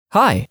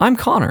Hi, I'm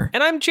Connor.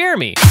 And I'm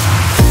Jeremy.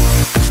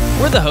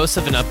 We're the hosts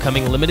of an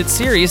upcoming limited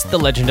series, The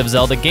Legend of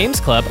Zelda Games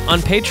Club, on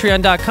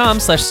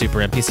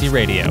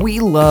patreon.com/SuperNPCRadio. We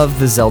love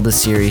the Zelda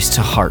series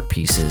to heart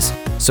pieces.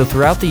 So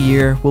throughout the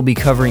year, we'll be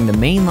covering the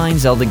mainline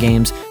Zelda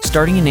games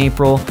starting in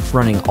April,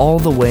 running all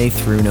the way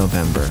through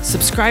November.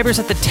 Subscribers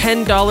at the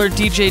 $10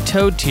 DJ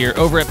Toad tier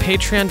over at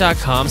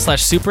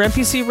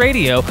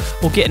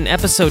patreon.com/SuperNPCRadio will get an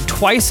episode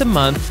twice a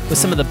month with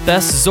some of the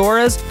best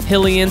Zoras,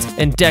 Hylians,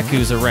 and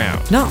Dekus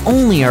around. Not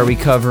only are we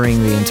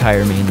covering the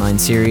entire mainline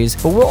series,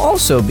 but we'll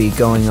also be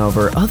going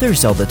over other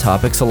Zelda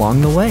topics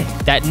along the way.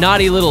 That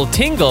naughty little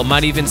Tingle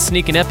might even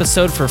sneak an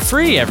episode for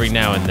free every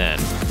now and then.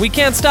 We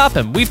can't stop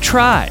him, we've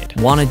tried.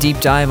 Want a deep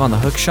dive on the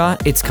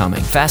hookshot? It's coming.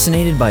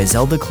 Fascinated by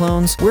Zelda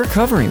clones? We're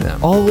covering them.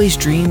 Always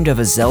dreamed of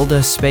a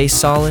Zelda space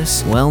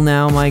solace? Well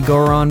now, my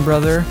Goron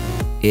brother,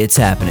 it's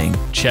happening.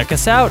 Check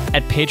us out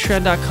at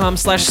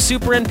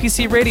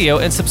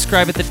patreon.com/SuperNPCRadio and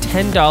subscribe at the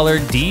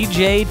 $10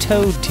 DJ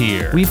Toad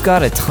tier. We've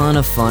got a ton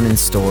of fun in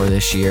store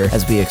this year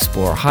as we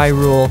explore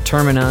Hyrule,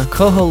 Termina,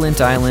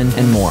 Koholint Island,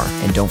 and more.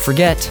 And don't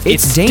forget,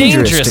 it's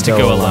dangerous to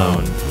go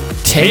alone.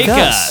 Take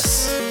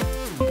us!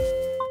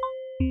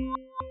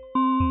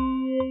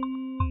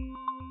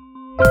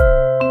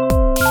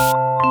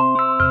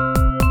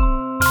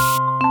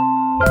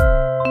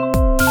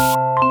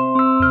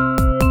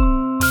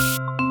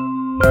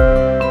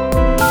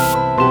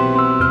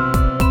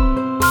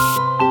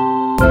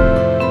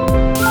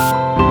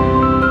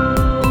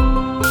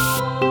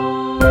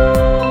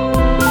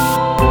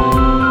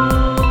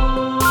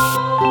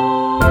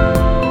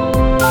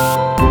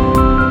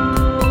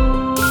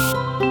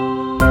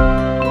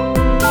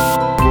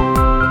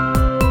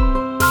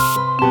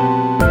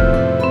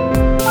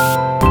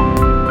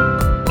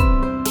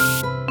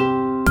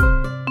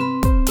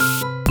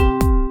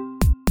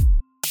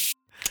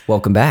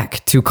 Welcome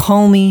back to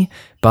Call Me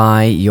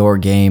By Your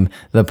Game,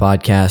 the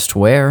podcast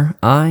where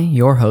I,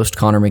 your host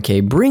Connor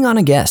McKay, bring on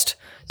a guest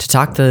to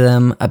talk to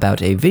them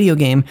about a video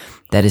game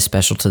that is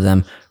special to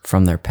them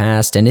from their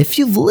past. And if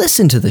you've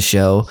listened to the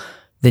show,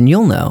 then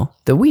you'll know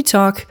that we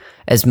talk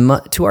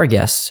to our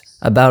guests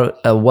about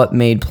what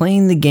made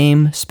playing the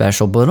game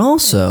special, but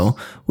also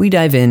we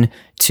dive in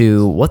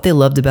to what they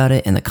loved about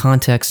it and the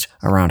context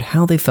around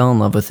how they fell in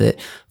love with it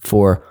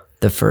for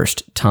the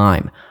first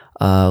time.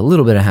 A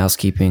little bit of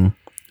housekeeping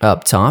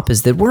up top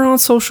is that we're on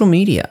social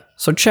media.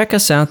 So check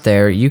us out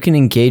there. You can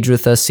engage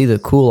with us, see the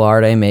cool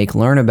art I make,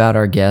 learn about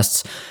our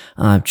guests,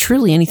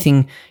 truly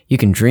anything you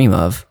can dream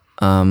of.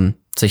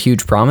 It's a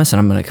huge promise, and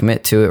I'm going to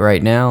commit to it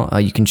right now.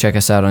 You can check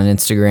us out on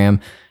Instagram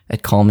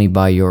at Call Me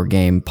By Your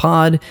Game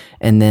Pod,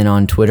 and then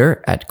on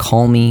Twitter at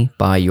Call Me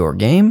By Your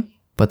Game.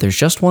 But there's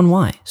just one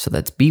Y, so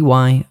that's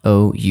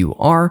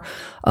BYOUR.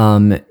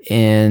 And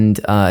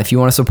if you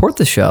want to support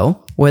the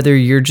show, whether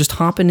you're just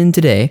hopping in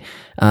today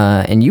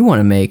and you want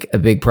to make a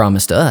big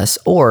promise to us,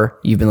 or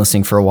you've been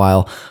listening for a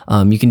while,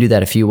 you can do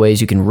that a few ways.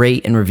 You can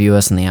rate and review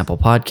us in the Apple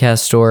Podcast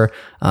Store.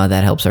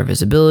 That helps our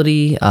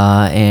visibility.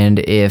 And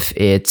if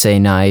it's a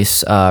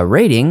nice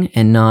rating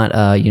and not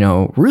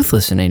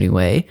ruthless in any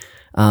way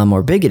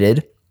or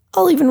bigoted,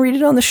 I'll even read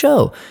it on the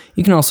show.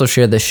 You can also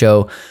share the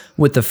show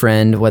with a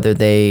friend, whether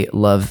they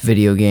love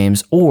video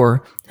games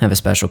or have a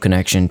special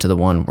connection to the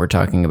one we're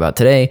talking about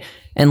today.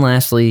 And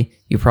lastly,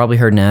 you probably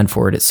heard an ad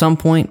for it at some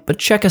point, but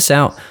check us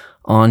out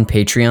on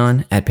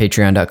Patreon at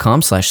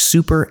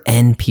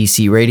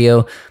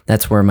patreon.com/SuperNPCRadio.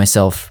 That's where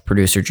myself,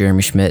 producer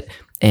Jeremy Schmidt,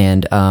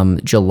 and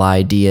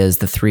July Diaz,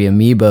 the three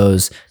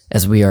amiibos,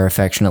 as we are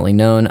affectionately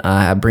known,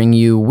 bring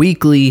you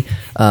weekly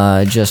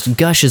just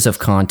gushes of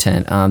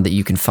content that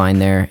you can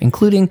find there,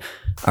 including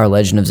our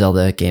Legend of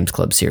Zelda Games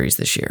Club series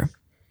this year.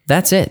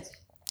 That's it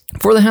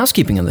for the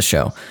housekeeping of the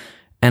show.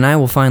 And I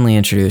will finally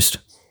introduce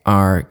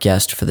our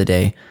guest for the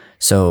day.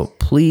 So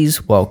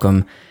please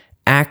welcome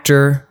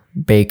actor,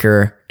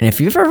 baker, and if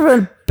you've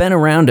ever been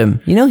around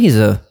him, you know he's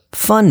a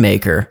fun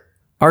maker,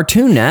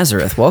 Artoon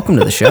Nazareth. Welcome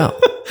to the show.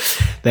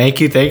 Thank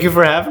you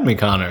for having me,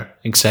 Connor.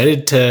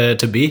 Excited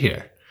to be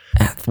here.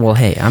 Well,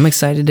 hey, I'm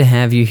excited to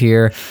have you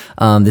here.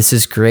 This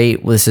is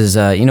great. This is,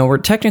 we're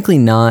technically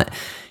not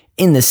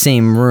in the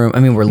same room.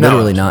 I mean, we're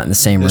literally not in the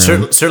same room.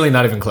 Certainly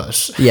not even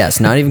close. Yes,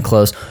 not even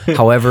close.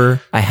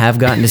 However, I have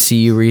gotten to see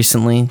you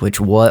recently,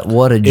 which what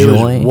a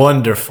joy. It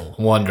was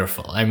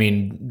wonderful. I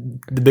mean,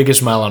 the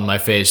biggest smile on my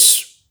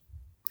face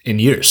in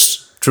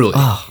years. Truly.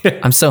 Oh,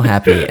 I'm so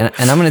happy. And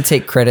I'm going to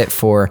take credit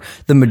for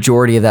the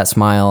majority of that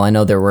smile. I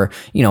know there were,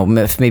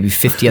 maybe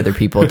 50 other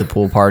people at the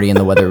pool party and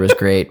the weather was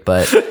great,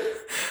 but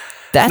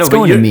that's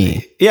going to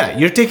me. Yeah,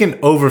 you're taking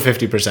over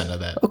 50% of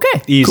that.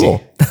 Okay, easy.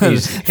 Cool.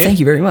 Easy. Thank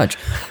you very much.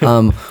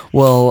 It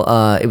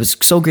was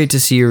so great to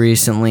see you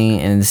recently,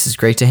 and this is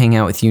great to hang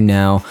out with you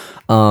now.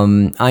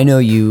 I know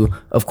you,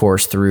 of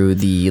course, through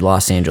the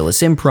Los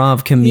Angeles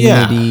improv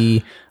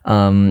community.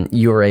 Yeah.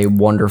 You're a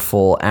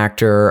wonderful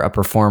actor, a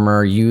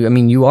performer.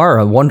 You are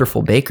a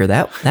wonderful baker.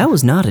 That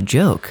was not a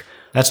joke.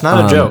 That's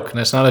not a joke.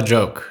 That's not a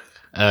joke.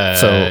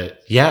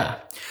 Yeah.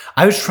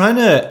 I was trying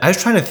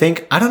to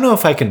think. I don't know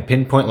if I can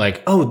pinpoint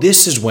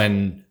this is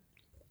when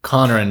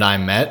Connor and I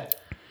met,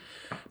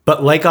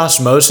 But like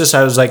osmosis,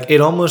 I was like,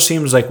 it almost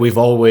seems like we've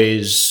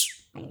always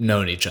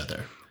known each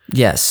other.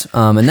 Yes,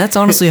 and that's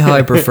honestly how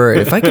I prefer it.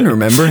 If I can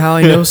remember how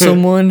I know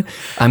someone,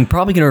 I'm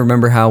probably going to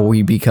remember how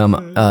we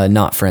become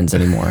not friends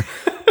anymore.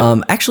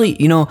 Actually,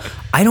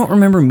 I don't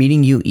remember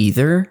meeting you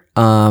either.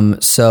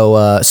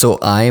 So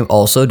I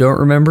also don't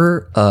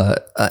remember.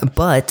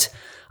 But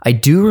I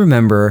do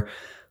remember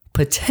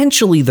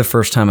potentially the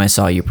first time I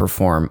saw you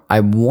perform. I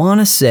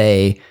want to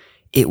say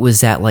it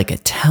was at like a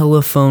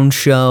telephone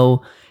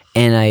show,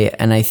 and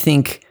I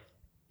think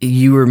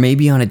you were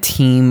maybe on a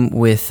team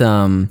with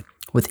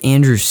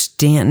Andrew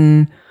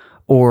Stanton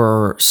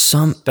or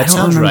some. That I don't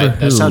sounds remember right.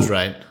 who, That sounds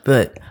right.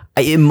 But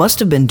it must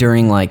have been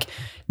during like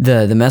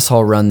the mess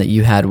hall run that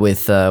you had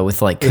with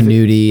like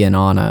Canuti and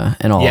Anna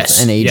and all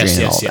and Adrian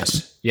and all of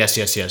them.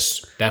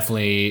 Yes.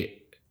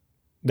 Definitely.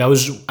 That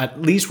was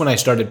at least when I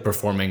started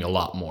performing a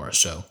lot more.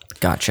 So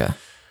Gotcha.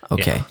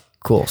 Okay.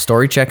 Cool.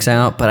 Story checks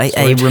out. But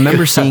I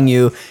remember seeing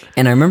you,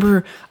 and I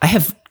remember I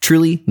have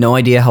truly no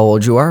idea how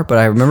old you are, but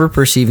I remember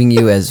perceiving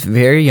you as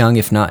very young,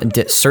 if not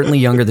certainly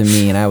younger than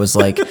me. And I was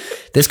like,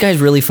 this guy's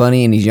really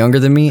funny, and he's younger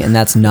than me, and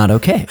that's not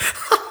okay.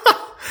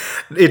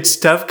 It's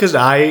tough because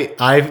I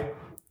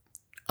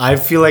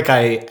feel like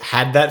I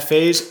had that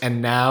phase,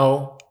 and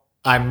now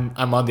I'm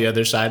on the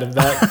other side of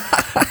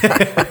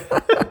that.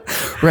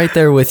 Right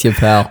there with you,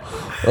 pal.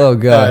 Oh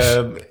gosh.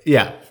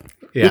 Yeah.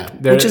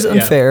 Which is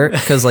unfair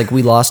because like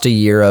we lost a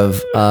year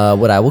of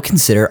what I will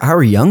consider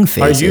our young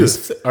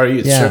phases. Our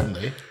youth, Yeah.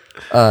 certainly.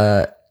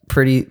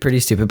 Pretty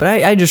stupid. But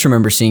I just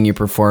remember seeing you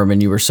perform,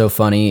 and you were so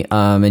funny.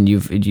 And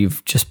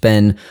you've just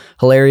been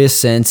hilarious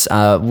since.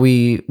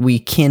 We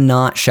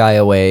cannot shy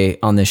away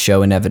on this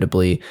show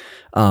inevitably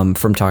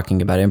from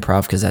talking about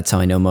improv because that's how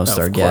I know most of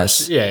our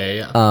guests.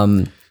 Yeah.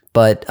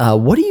 But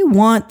what do you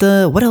want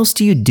what else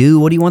do you do?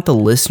 What do you want the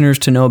listeners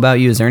to know about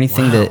you? Is there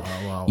anything that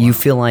you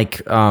feel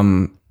like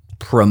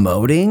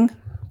promoting?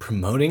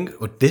 Promoting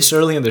this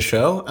early in the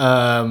show?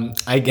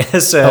 I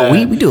guess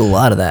We do a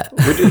lot of that.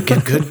 we do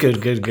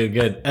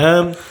good.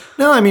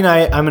 No, I mean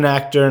I'm an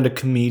actor and a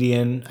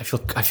comedian. I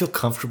feel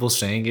comfortable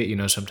saying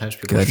it. Sometimes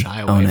people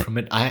shy away from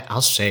it.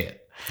 I'll say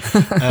it.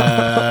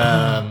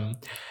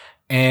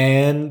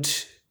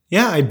 And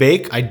yeah, I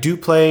bake. I do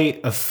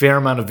play a fair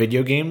amount of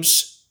video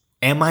games.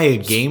 Am I a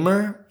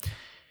gamer?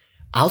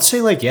 I'll say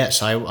like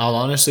yes. I'll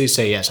honestly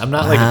say yes. I'm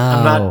not like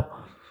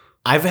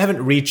I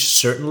haven't reached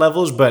certain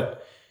levels,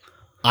 but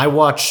I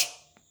watch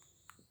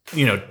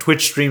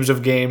Twitch streams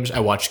of games. I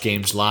watch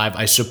games live.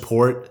 I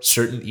support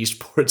certain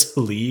esports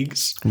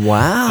leagues.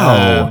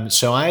 Wow.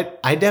 So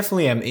I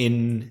definitely am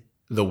in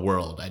the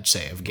world, I'd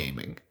say, of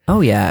gaming.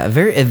 Oh yeah, at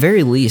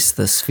very least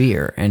the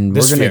sphere, and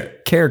we're going to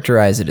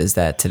characterize it as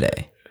that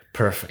today.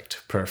 Perfect.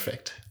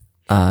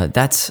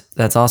 That's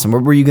awesome.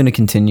 Where were you going to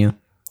continue?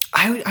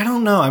 I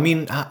don't know. I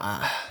mean,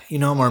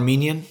 I'm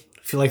Armenian.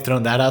 I feel like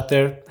throwing that out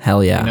there.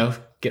 Hell yeah.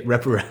 Get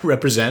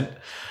represent.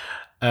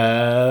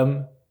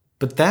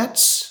 But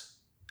that's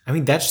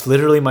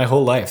literally my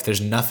whole life.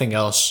 There's nothing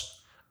else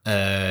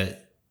at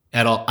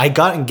all. I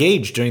got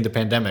engaged during the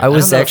pandemic. I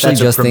was actually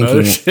just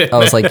thinking, I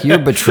was like, you're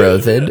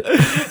betrothed.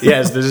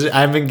 Yes,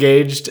 I'm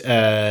engaged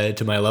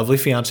to my lovely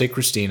fiance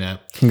Christina.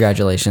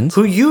 Congratulations.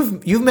 Who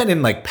you've met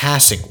in like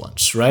passing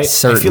once, right?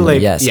 Certainly, I feel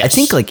like, yes. I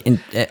think like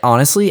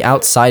honestly,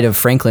 outside of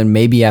Franklin,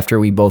 maybe after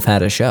we both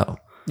had a show.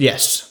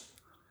 Yes,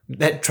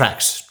 that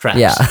tracks.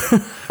 Yeah.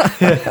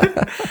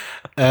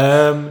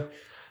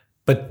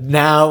 But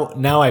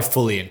now I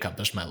fully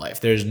encompassed my life.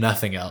 There's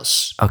nothing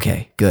else.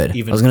 Okay, good.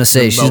 I was gonna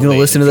say she's gonna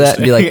listen to that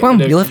and be like,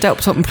 "Well, you left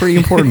out something pretty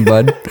important,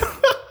 bud."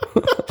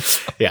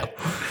 Yeah.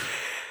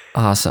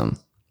 Awesome.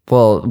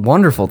 Well,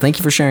 wonderful. Thank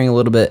you for sharing a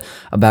little bit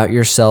about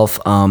yourself.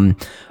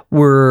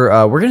 We're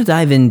gonna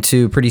dive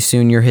into pretty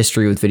soon your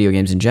history with video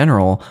games in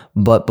general.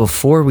 But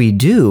before we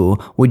do,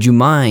 would you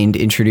mind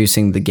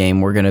introducing the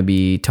game we're gonna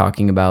be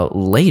talking about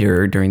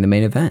later during the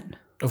main event?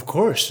 Of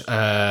course.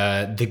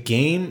 The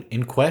game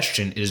in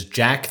question is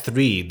Jak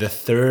 3, the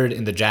third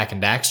in the Jak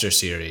and Daxter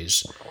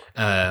series,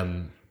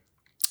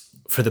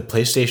 for the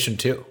PlayStation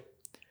 2.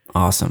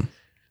 Awesome.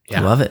 Yeah.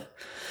 I love it.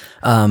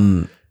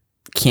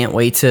 Can't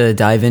wait to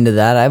dive into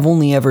that. I've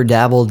only ever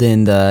dabbled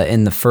in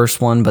the first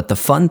one, but the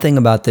fun thing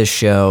about this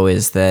show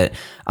is that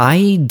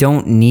I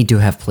don't need to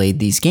have played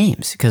these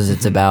games because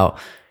it's about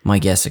my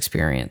guest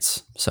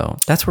experience. So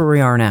that's where we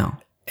are now.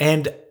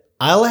 And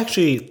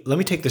let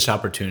me take this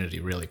opportunity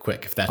really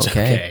quick, if that's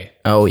okay.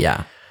 Oh,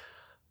 yeah.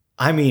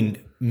 I mean,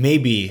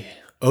 maybe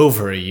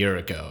over a year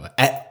ago,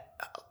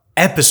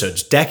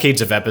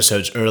 decades of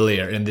episodes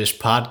earlier in this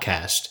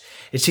podcast,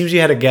 it seems you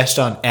had a guest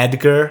on,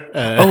 Edgar.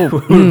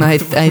 I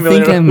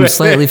think I'm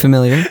slightly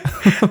familiar.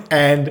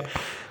 And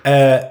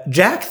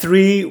Jak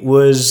 3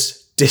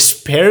 was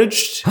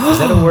disparaged. Is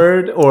that a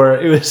word? Or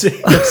it was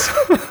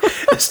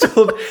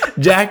told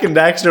Jak and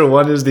Daxter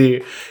 1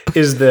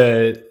 is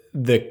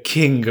the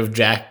king of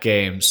Jak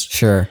games.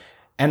 Sure.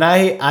 And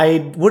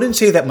I wouldn't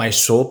say that my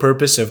sole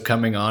purpose of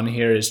coming on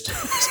here is to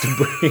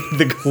bring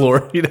the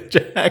glory to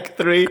Jak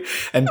 3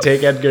 and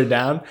take Edgar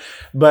down.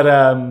 But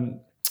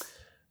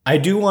I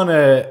do want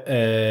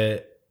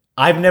to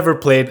I've never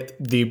played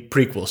the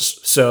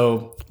prequels,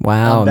 so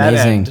Wow, on that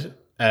amazing.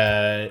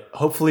 end,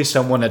 hopefully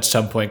someone at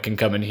some point can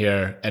come in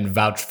here and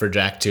vouch for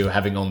Jak 2,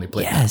 having only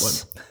played that one.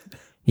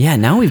 Yeah,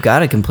 now we've got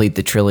to complete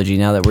the trilogy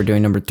now that we're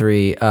doing number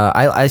 3.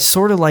 I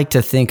sort of like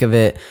to think of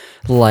it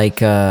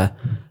like you're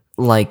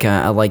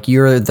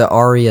the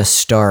Arya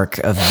Stark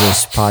of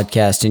this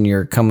podcast, and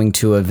you're coming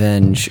to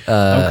avenge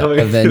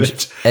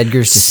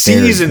Edgar's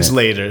Seasons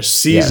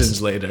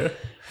disparagement. later.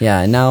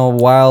 Yeah. Now,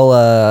 while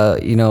I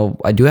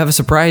do have a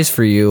surprise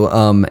for you,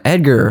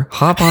 Edgar,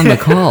 hop on the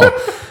call.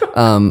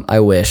 I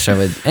wish I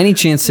would. Any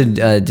chance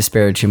to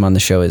disparage him on the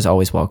show is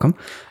always welcome.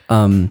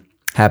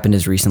 Happened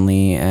as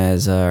recently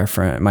as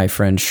my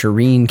friend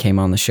Shireen came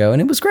on the show,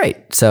 and it was great.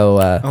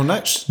 So, Oh,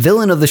 nice.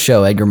 villain of the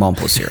show, Edgar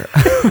Momples here.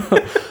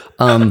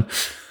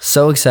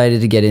 So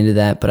excited to get into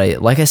that,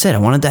 but like I said, I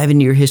want to dive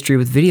into your history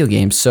with video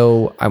games.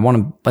 So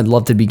I'd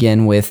love to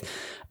begin with,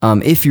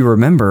 if you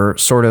remember,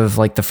 sort of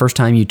like the first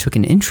time you took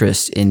an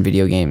interest in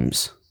video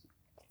games.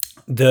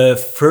 The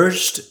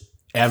first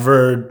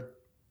ever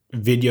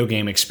video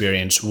game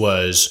experience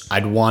was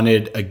I'd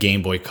wanted a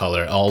Game Boy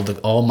Color.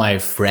 All my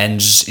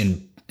friends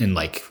in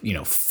like,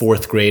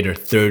 fourth grade or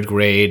third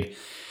grade,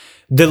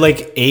 the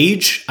like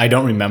age I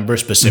don't remember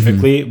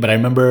specifically, but I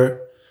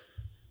remember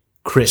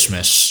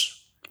Christmas.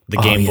 The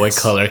Game Boy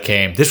Color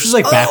came. This was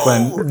like back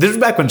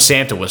when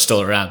Santa was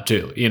still around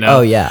too,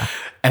 Oh yeah.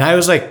 And I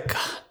was like,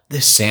 God,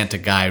 this Santa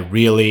guy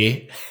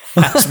really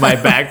has my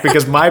back,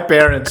 because my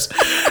parents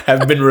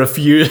have been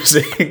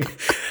refusing.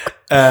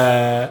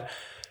 And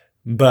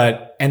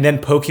then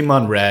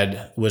Pokemon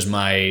Red was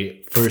my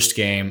first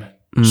game.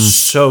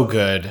 So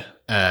good.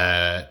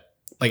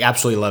 Like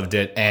absolutely loved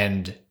it.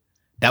 And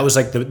that was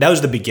like that was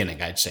the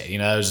beginning, I'd say.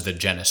 That was the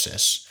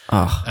genesis.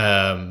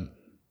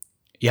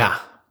 Yeah.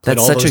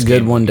 That's such a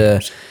good one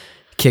to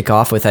kick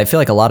off with. I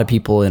feel like a lot of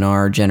people in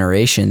our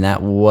generation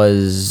it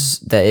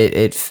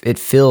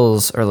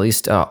fills, or at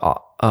least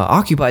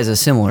occupies a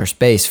similar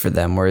space for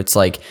them, where it's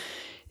like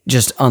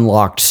just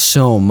unlocked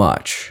so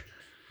much.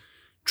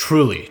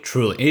 Truly,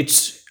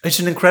 it's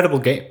an incredible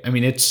game. I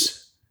mean,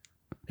 it's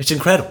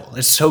incredible.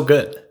 It's so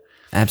good.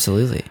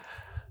 Absolutely.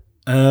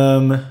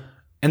 And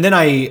then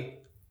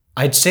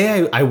I'd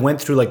say I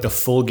went through like the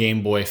full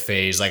Game Boy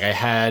phase. Like I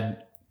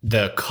had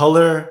the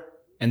Color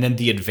and then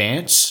the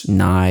Advance.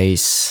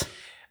 Nice.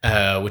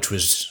 Which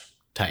was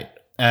tight.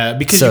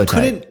 Because So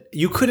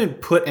you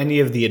couldn't put any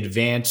of the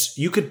Advance.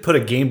 You could put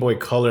a Game Boy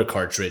Color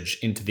cartridge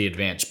into the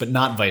Advance, but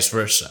not vice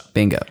versa.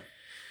 Bingo.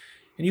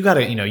 And you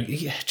gotta,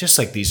 just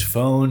like these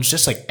phones,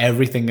 just like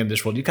everything in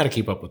this world, you gotta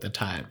keep up with the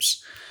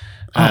times.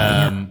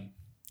 And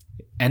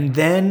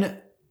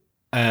then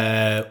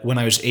when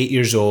I was 8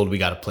 years old, we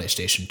got a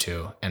PlayStation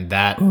 2, and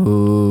that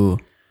Ooh.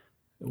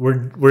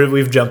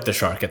 we've jumped the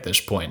shark at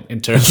this point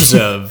in terms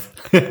of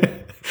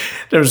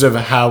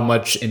how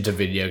much into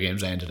video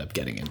games I ended up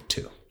getting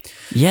into.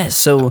 Yeah.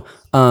 So,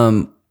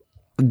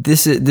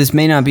 this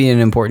may not be an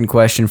important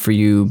question for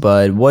you,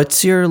 but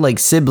what's your like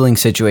sibling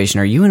situation?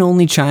 Are you an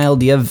only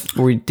child?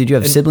 Did you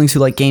have siblings who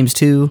like games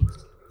too?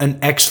 An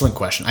excellent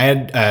question. I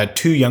had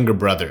 2 younger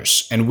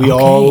brothers, and we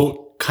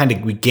all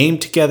we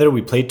gamed together,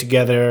 we played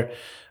together.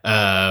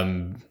 A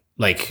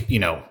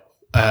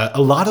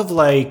lot of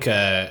like.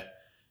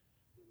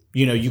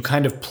 You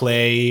kind of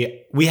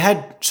play.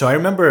 So I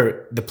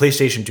remember the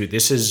PlayStation 2.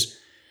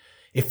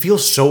 It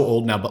feels so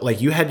old now, but like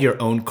you had your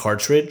own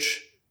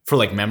cartridge for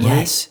like memory.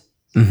 Yes.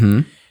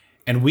 Mm-hmm.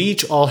 And we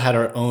each all had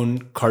our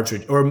own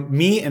cartridge, or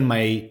me and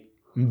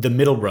the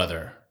middle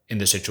brother in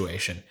the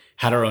situation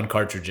had our own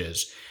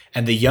cartridges,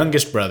 and the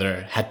youngest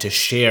brother had to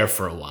share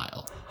for a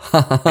while,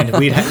 and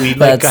we'd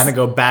like kind of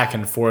go back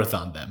and forth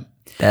on them.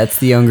 That's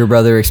the younger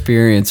brother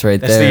experience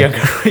right there.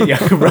 That's the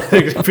younger brother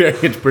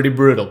experience. Pretty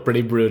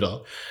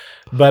brutal.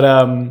 But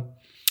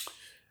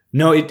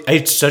no,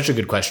 it's such a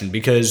good question,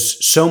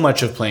 because so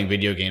much of playing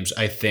video games,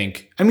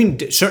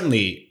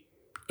 certainly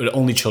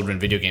only children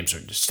video games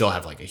still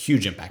have like a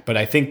huge impact. But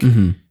I think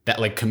that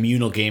like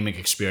communal gaming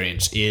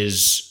experience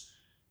is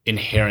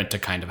inherent to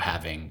kind of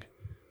having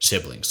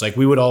siblings. Like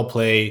we would all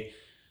play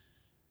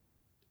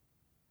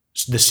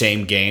the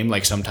same game,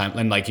 like sometimes,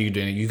 and like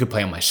you could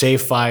play on my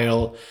save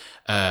file.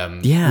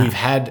 I've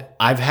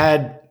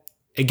had,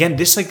 again,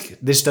 this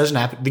doesn't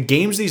happen. The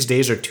games these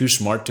days are too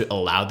smart to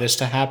allow this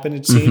to happen,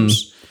 it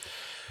seems.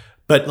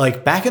 But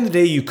like back in the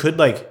day, you could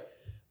like,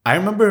 I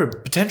remember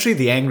potentially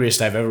the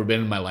angriest I've ever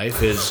been in my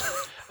life is,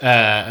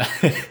 I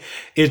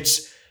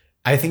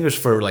think it was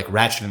for like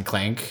Ratchet and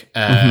Clank.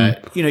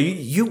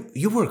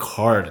 You work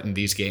hard in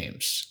these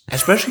games,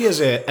 especially as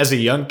a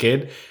young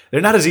kid.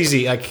 They're not as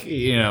easy,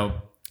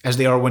 as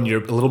they are when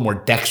you're a little more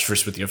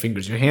dexterous with your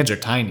fingers. Your hands are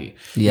tiny.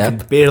 You can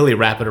barely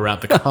wrap it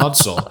around the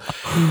console.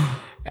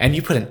 And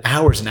you put in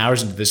hours and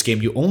hours into this game.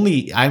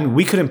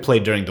 We couldn't play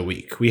during the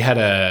week. We had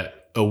a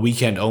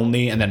weekend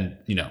only, and then,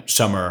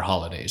 summer or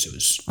holidays. It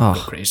was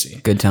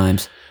crazy. Good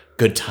times.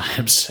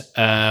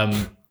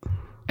 And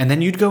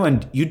then you'd go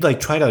and you'd like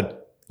try to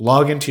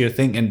log into your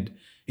thing, and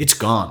it's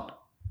gone.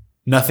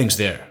 Nothing's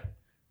there.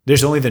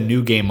 There's only the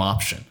new game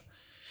option.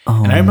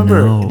 And I remember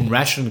in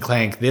Ratchet and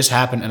Clank, this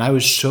happened, and I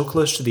was so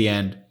close to the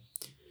end.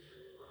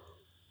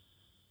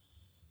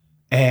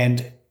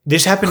 And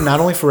this happened not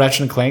only for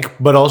Ratchet and Clank,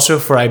 but also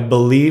for, I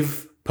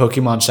believe,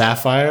 Pokemon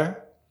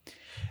Sapphire.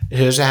 It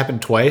has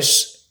happened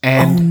twice.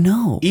 And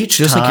each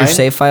just time, like your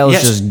save file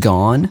is just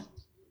gone?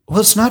 Well,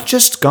 it's not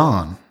just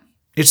gone.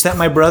 It's that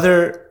my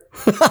brother...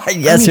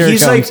 Yes, here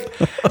he's it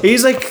comes.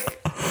 he's like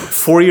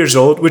 4 years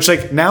old, which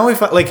like now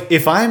if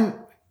I'm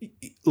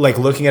like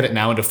looking at it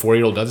now and a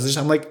 4-year-old does this,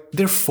 I'm like,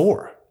 they're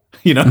 4.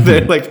 You know,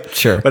 they're like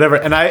Sure. whatever.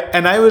 And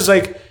I was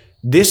like,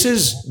 this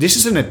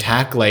is an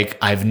attack like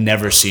I've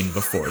never seen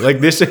before. Like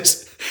this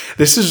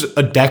is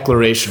a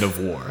declaration of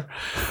war.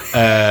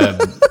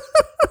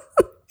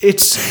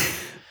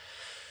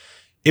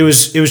 It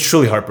was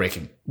truly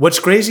heartbreaking. What's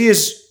crazy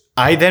is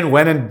I then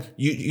went and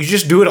you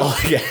just do it all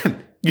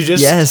again. You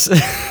just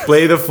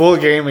play the full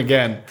game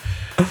again.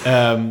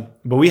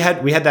 But we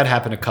had that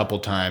happen a couple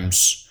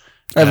times.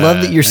 I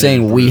love that you're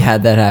saying we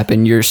had that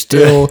happen. You're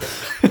still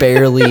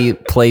barely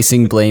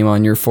placing blame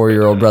on your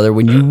 4-year-old brother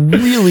when you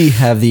really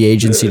have the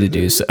agency to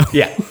do so.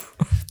 Yeah.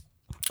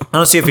 I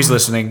don't see if he's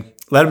listening.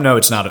 Let him know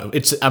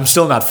I'm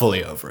still not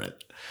fully over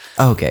it.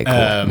 Okay, cool,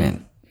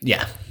 man.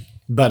 Yeah.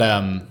 But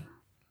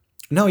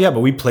but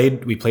we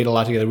played a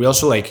lot together. We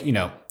also like, you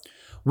know,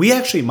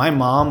 my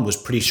mom was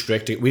pretty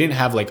strict. We didn't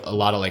have like a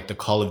lot of like the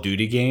Call of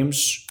Duty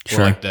games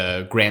or like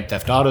the Grand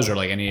Theft Autos or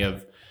like any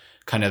of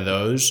kind of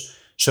those.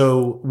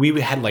 So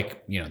we had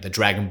like, you know, the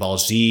Dragon Ball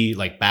Z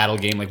like battle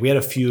game. Like we had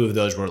a few of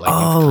those where like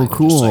we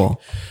could just, like,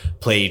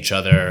 play each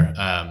other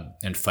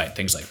and fight,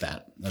 things like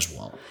that as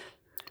well.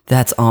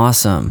 That's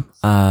awesome.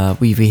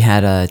 We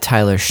had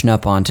Tyler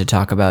Schnupp on to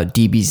talk about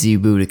DBZ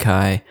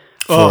Budokai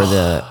for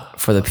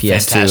the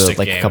PS2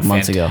 like a couple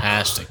months ago.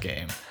 Fantastic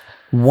game.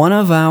 One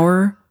of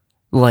our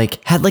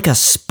had like a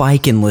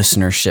spike in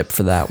listenership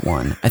for that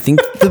one. I think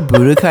the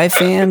Budokai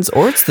fans,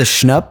 or it's the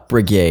Schnupp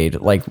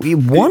Brigade. Like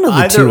one of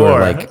the two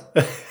are like,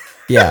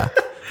 yeah,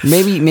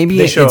 maybe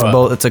it's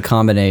both. It's a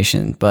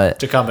combination, but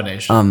it's a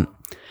combination.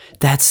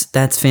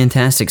 That's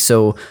fantastic.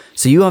 So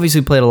you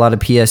obviously played a lot of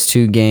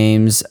PS2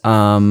 games.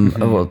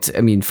 Well,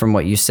 I mean, from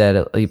what you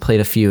said, you played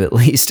a few at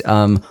least.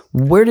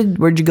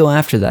 Where'd you go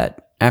after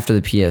that? After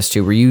the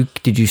PS2,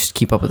 did you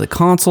keep up with the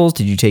consoles?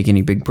 Did you take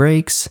any big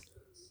breaks?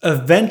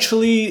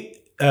 Eventually,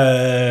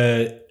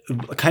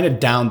 kind of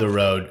down the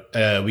road,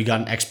 we got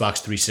an Xbox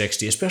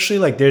 360. Especially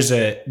like there's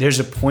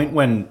a point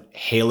when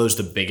Halo's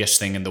the biggest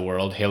thing in the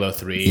world, Halo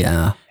 3.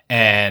 Yeah,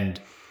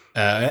 and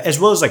as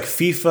well as like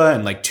FIFA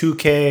and like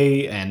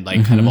 2K and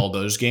like kind of all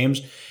those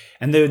games.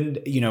 And then,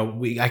 you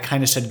know, I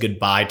kind of said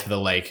goodbye to the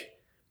like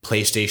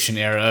PlayStation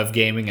era of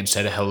gaming and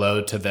said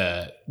hello to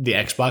the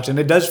Xbox. And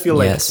it does feel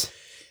like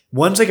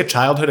one's like a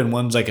childhood and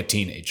one's like a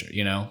teenager,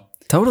 you know?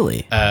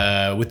 Totally.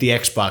 With the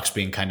Xbox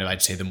being kind of,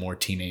 I'd say, the more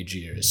teenage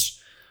years.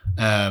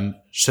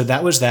 So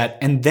that was that.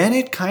 And then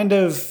it kind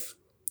of,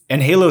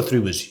 and Halo 3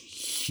 was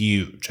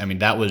huge. I mean,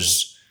 that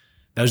was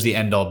the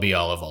end all be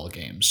all of all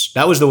games.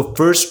 That was the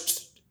first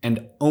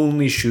and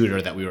only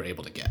shooter that we were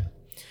able to get.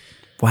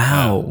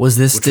 Wow. Was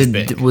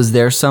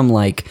there some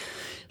like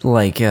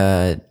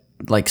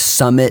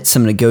summit,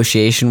 some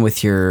negotiation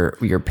with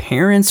your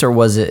parents,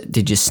 or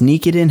did you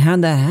sneak it in?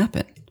 How'd that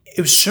happen?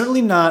 It was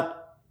certainly not,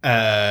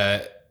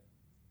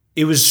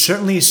 it was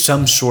certainly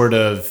some sort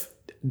of,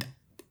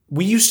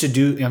 we used to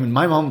do, I mean,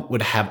 my mom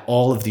would have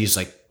all of these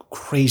like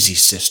crazy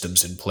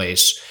systems in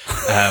place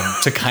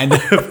to kind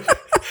of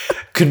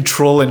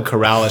control and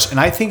corral us. And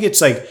I think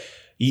it's like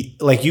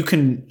you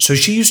can, so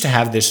she used to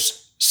have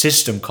this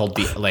system called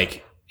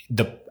the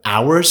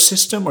hour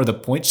system or the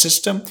point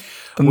system.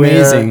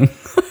 Amazing.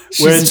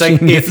 Where it's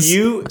like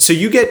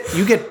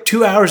you get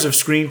 2 hours of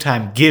screen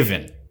time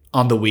given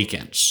on the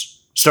weekends.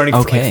 Starting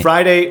from like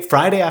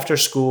Friday after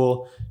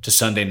school to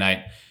Sunday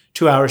night,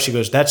 2 hours. She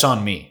goes, that's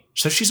on me.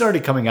 So she's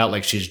already coming out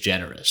like she's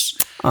generous.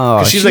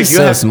 Oh, she's like,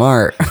 so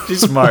smart.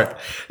 She's smart.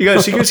 She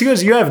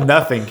goes, you have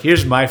nothing.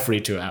 Here's my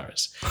free 2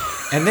 hours.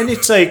 And then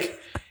it's like,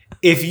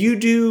 if you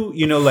do,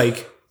 you know,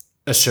 like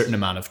a certain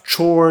amount of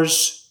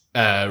chores,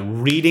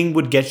 reading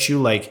would get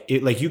you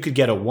you could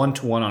get a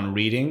 1-to-1 on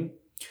reading.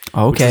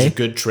 Okay. Which is a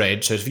good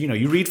trade. So if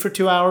you read for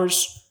 2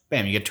 hours,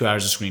 bam, you get 2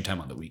 hours of screen time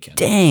on the weekend.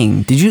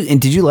 Dang. Did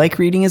you like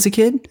reading as a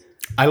kid?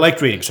 I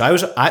liked reading.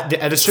 So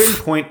at a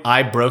certain point,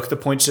 I broke the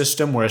point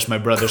system, whereas my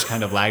brothers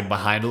kind of lagged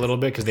behind a little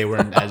bit because they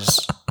weren't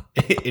as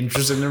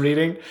interested in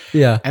reading.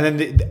 Yeah. And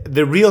then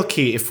the real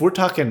key, if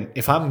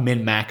I'm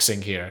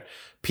min-maxing here,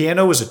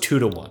 piano was a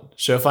 2-to-1.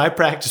 So if I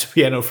practice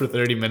piano for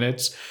 30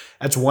 minutes,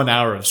 that's 1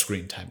 hour of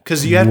screen time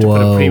because you have to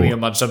put a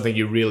premium on something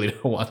you really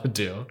don't want to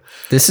do.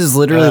 This is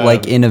literally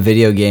like in a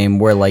video game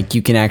where like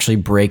you can actually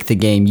break the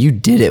game. You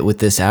did it with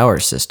this hour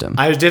system.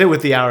 I did it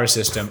with the hour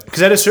system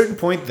because at a certain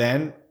point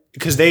then,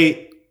 because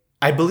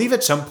I believe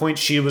at some point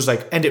she was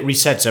like, and it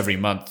resets every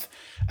month.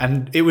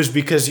 And it was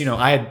because, you know,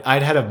 I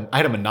had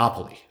a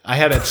monopoly.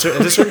 At a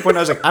certain point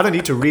I was like, I don't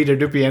need to read or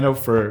do piano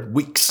for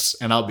weeks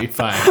and I'll be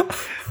fine.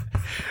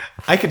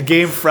 I could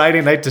game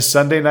Friday night to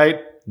Sunday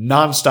night,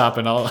 nonstop,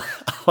 and I'll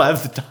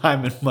have the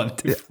time and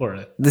money for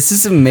it. This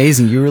is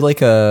amazing. You were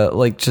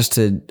just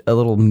a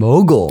little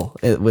mogul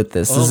with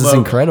this. This is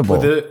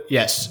incredible.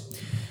 Yes.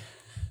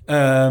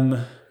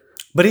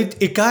 But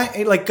it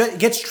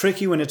gets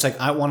tricky when it's like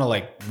I want to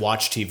like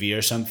watch TV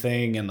or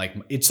something, and like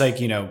it's like,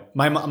 you know,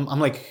 my mom,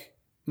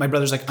 my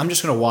brother's like, I'm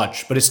just gonna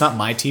watch, but it's not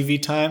my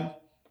TV time.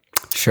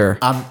 Sure.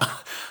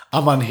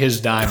 I'm on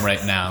his dime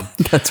right now.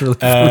 That's really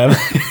funny.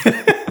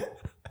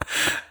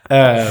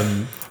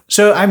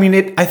 So I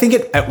mean, I think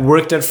it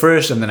worked at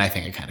first, and then I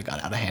think it kind of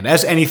got out of hand,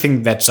 as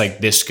anything that's like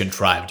this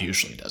contrived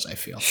usually does, I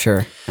feel.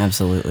 Sure,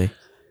 absolutely.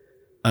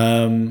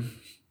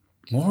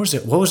 What was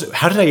it?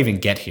 How did I even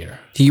get here?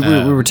 We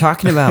were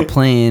talking about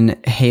playing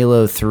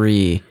Halo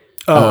 3.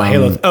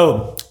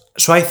 Halo.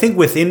 So I think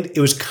it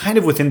was kind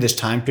of within this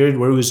time period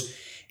where it was,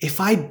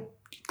 if I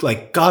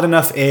like got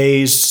enough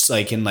A's,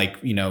 like in like,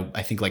 you know,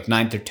 I think like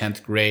 9th or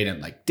 10th grade, and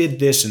like did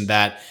this and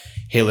that,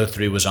 Halo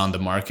 3 was on the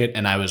market,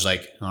 and I was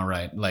like, all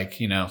right,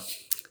 like, you know,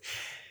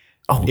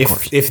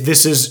 if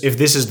this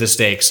is the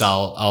stakes,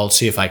 I'll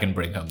see if I can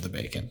bring home the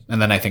bacon.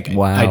 And then I think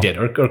I did,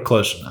 or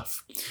close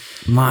enough.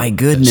 My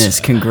goodness,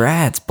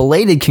 congrats.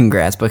 Belated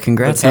congrats, but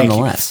congrats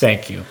nonetheless.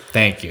 Thank you.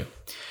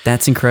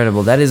 That's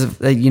incredible. That is,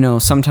 you know,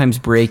 sometimes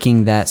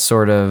breaking that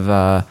sort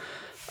of,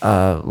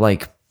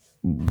 like,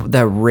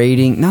 that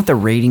rating, not the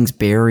ratings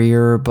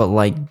barrier, but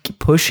like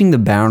pushing the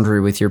boundary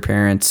with your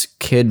parents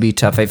could be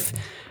tough.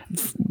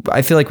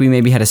 I feel like we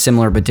maybe had a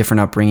similar but different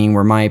upbringing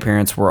where my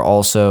parents were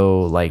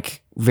also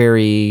like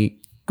they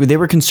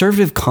were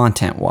conservative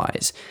content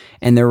wise.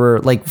 And there were,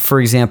 like, for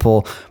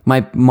example,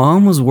 my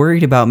mom was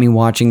worried about me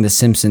watching The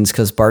Simpsons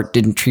because Bart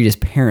didn't treat his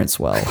parents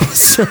well.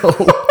 So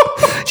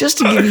just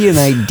to give you an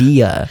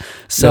idea.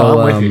 So, no,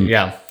 I'm with you.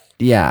 Yeah.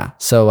 Yeah.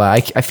 So I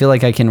feel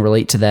like I can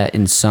relate to that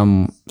in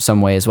some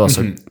way as well.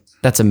 So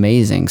that's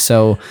amazing.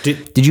 So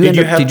did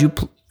you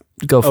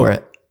go for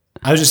it?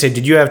 I was going to say,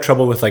 did you have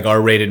trouble with like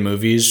R-rated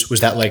movies? Was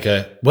that like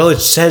it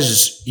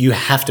says you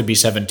have to be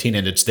 17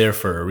 and it's there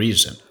for a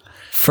reason.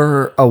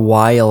 For a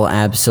while,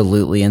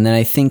 absolutely. And then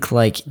I think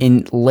like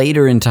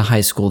later into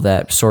high school,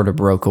 that sort of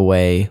broke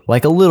away,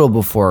 like a little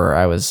before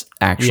I was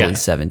actually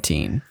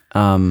 17,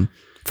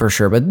 for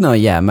sure. But no,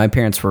 yeah, my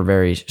parents were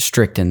very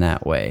strict in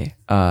that way,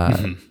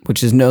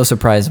 which is no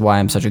surprise why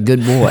I'm such a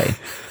good boy.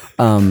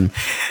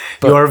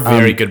 You're a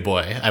very good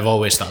boy. I've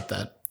always thought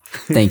that.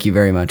 Thank you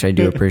very much. I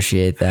do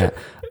appreciate that.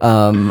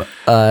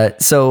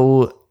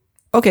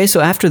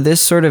 So after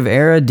this sort of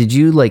era, did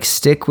you like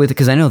stick with,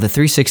 because I know the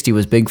 360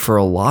 was big for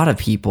a lot of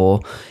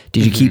people.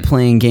 Did you keep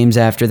playing games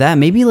after that?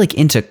 Maybe like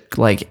into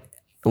like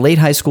late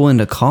high school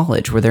into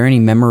college. Were there any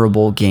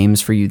memorable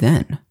games for you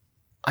then?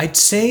 I'd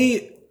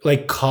say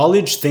like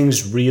college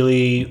things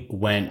really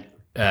went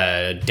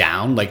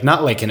down, like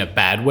not like in a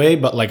bad way,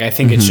 but like I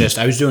think it's just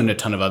I was doing a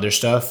ton of other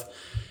stuff.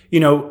 You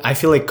know, I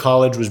feel like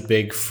college was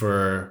big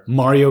for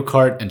Mario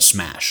Kart and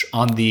Smash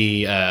on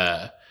the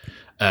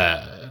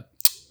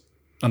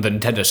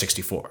Nintendo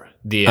 64.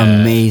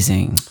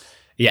 Amazing.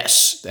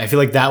 Yes. I feel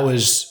like that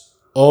was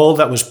all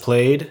that was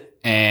played,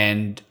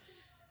 and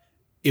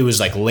it was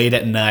like late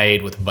at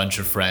night with a bunch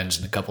of friends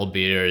and a couple of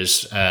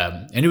beers,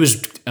 and it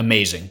was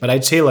amazing. But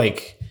I'd say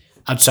like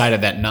outside of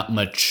that,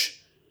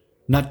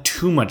 not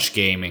too much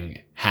gaming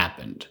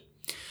happened.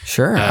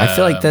 Sure. I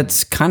feel like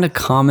that's kind of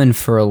common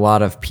for a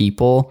lot of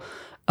people,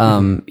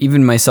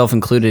 even myself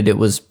included. It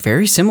was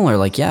very similar.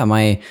 Like, yeah,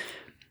 my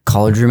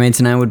college roommates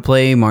and I would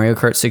play Mario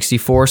Kart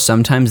 64,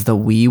 sometimes the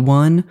Wii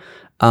one.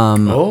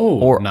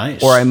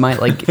 Nice. Or I might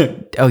like,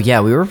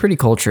 we were pretty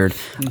cultured.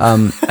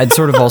 I'd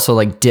sort of also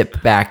like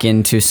dip back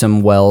into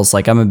some wells.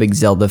 Like I'm a big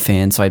Zelda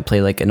fan, so I'd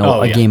play like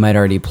a game I'd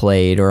already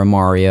played, or a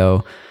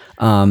Mario.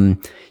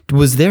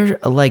 Was there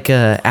like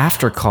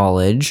after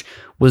college,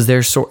 was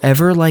there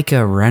ever like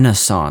a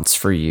renaissance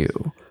for you?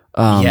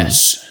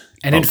 Yes.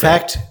 And in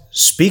fact,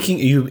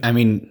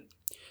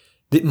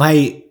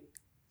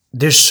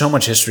 there's so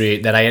much history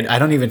that I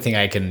don't even think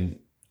I can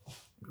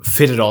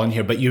fit it all in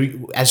here. But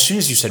as soon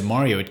as you said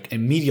Mario, it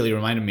immediately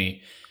reminded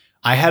me.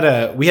 We had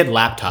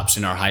laptops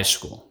in our high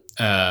school.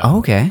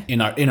 Okay.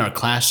 In our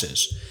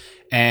classes,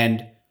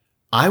 and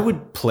I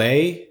would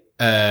play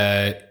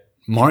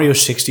Mario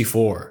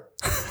 64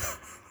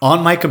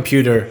 on my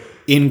computer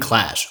in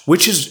class,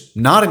 which is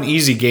not an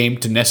easy game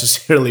to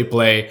necessarily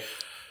play.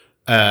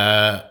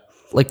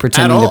 Like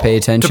pretending to pay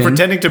attention.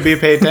 Pretending to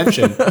pay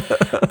attention.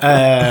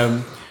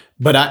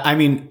 But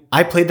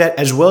I played that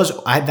as well as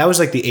that was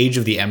like the age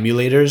of the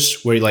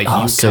emulators, where like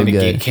you kind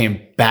of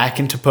came back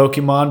into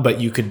Pokemon, but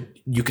you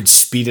could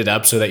speed it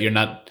up so that you're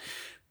not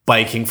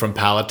biking from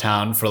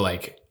Palatown for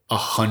like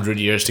 100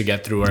 years to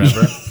get through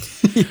wherever.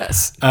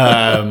 Yes.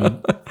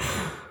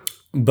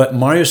 But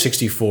Mario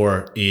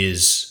 64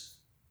 is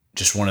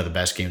just one of the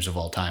best games of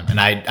all time, and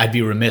I'd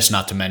be remiss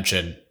not to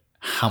mention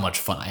how much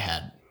fun I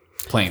had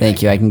playing.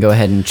 Thank you. I can go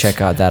ahead and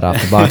check out that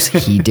off the box.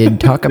 He did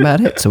talk about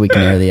it, so we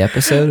can air the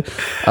episode.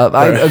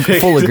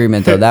 Full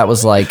agreement, though. That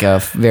was like a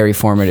very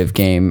formative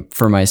game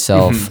for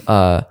myself.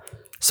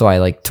 So I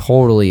like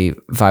totally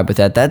vibe with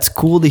that. That's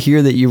cool to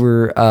hear that you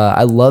were.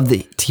 I love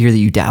to hear that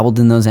you dabbled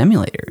in those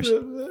emulators.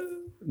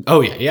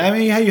 Oh yeah. I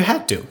mean, yeah, you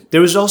had to.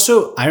 There was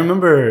also, I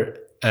remember,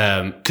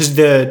 because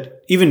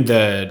even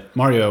the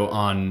Mario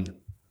on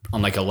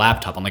like a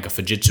laptop, on like a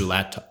Fujitsu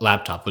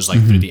laptop was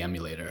like through the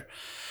emulator.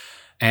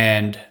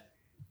 And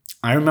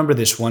I remember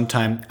this one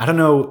time, I don't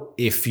know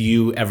if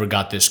you ever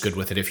got this good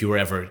with it, if you were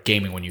ever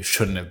gaming when you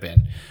shouldn't have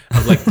been,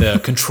 of like the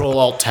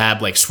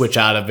Control-Alt-Tab, like switch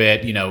out of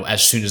it,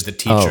 as soon as the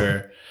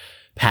teacher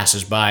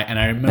passes by. And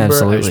I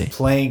remember I was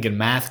playing in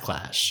math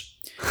class,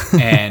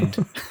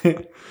 and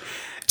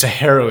it's a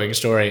harrowing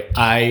story.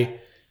 I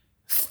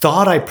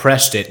thought I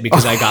pressed it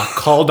because I got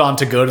called on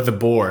to go to the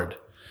board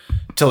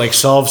to like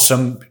solve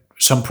some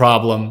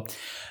problem.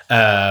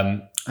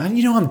 And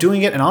I'm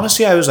doing it, and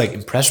honestly, I was like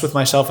impressed with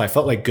myself. I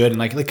felt like good, and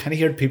like kind of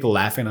heard people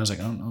laughing. I was like,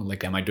 I don't know,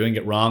 like, am I doing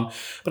it wrong?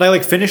 But I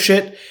like finish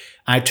it, and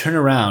I turn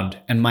around,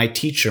 and my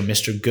teacher,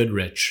 Mr.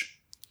 Goodrich,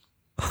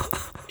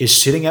 is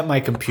sitting at my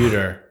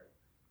computer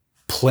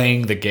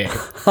playing the game.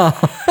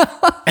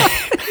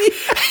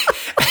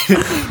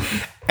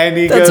 And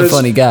he goes, "That's a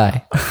funny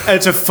guy."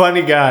 It's a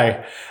funny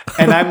guy,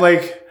 and I'm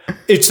like.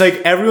 It's like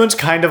everyone's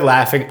kind of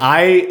laughing.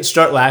 I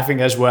start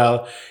laughing as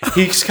well.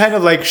 He's kind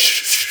of like,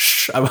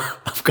 shh, I'm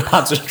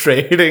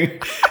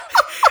concentrating.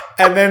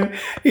 And then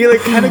he like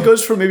kind of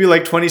goes for maybe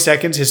like 20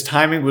 seconds. His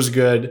timing was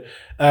good.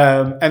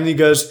 And he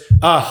goes,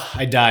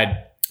 I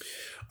died.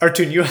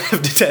 Artun, you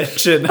have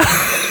detention.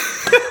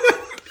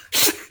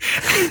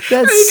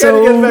 That's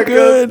so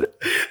good.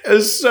 It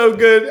was so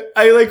good.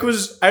 I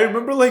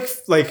remember like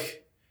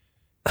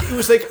it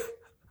was like,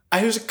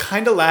 I was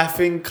kind of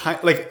laughing,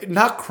 like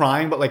not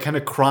crying, but like kind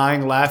of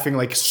crying, laughing,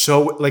 like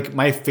so, like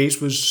my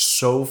face was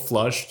so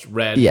flushed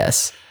red.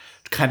 Yes.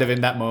 Kind of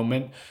in that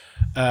moment.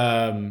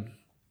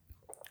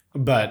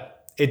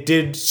 But it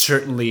did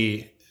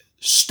certainly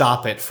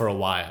stop it for a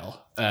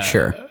while.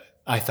 Sure.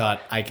 I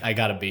thought I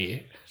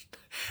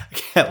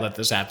can't let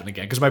this happen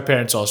again, because my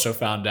parents also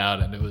found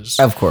out, and it was,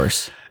 of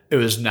course, it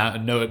was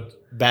no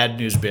bad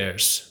news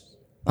bears.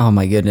 Oh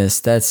my goodness.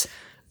 That's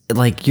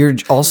like, you're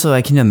also,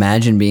 I can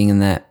imagine being in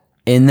that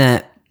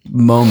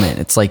moment.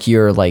 It's like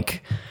you're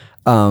like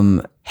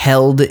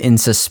held in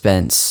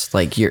suspense,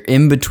 like you're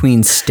in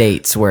between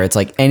states where it's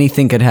like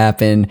anything could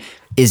happen.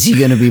 Is he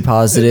gonna be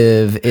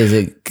positive? Is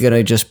it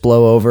gonna just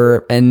blow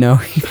over? And no,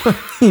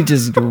 he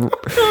just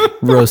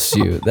roasts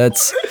you.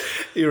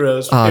 He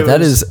roasts.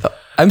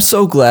 I'm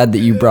so glad that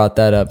you brought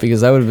that up,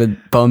 because I would have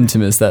been bummed to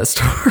miss that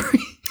story.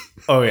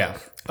 Oh yeah.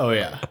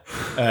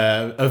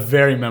 A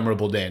very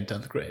memorable day in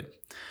 10th grade.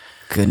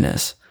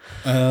 Goodness.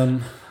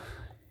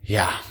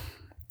 Yeah.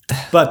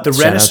 But the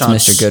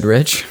Renaissance.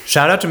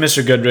 Shout out to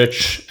Mr.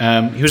 Goodrich.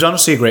 He was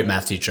honestly a great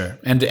math teacher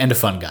and a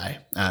fun guy.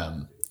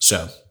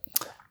 So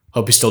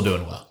hope he's still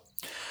doing well.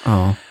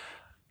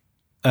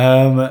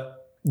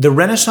 The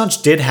Renaissance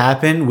did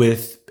happen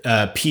with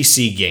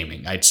PC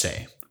gaming, I'd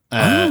say,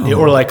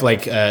 or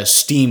like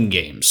Steam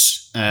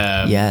games.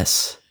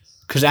 Yes.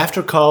 Because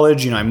after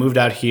college, I moved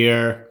out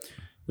here.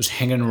 Was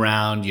hanging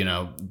around,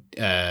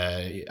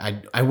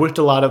 I worked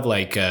a lot of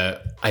like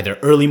either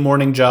early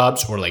morning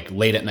jobs or like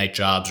late at night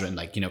jobs, or in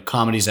like,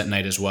 comedies at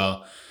night as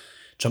well.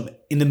 So I'm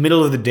in the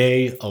middle of the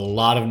day, a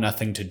lot of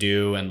nothing to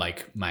do. And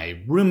like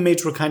my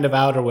roommates were kind of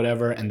out or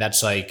whatever. And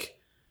that's like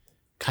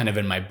kind of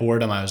in my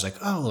boredom. I was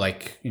like,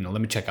 let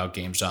me check out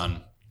games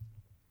on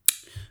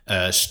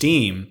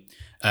Steam.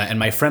 And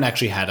my friend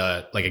actually had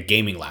a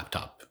gaming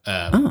laptop,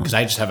 because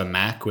I just have a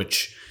Mac,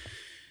 which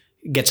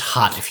gets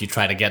hot if you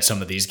try to get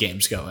some of these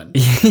games going.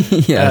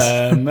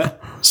 Yes.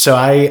 So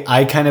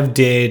I kind of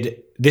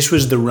did, this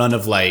was the run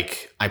of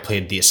like, I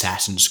played the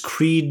Assassin's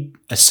Creed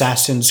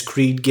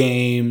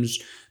games,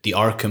 the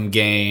Arkham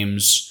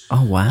games.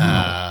 Oh,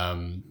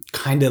 wow.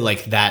 Kind of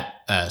like that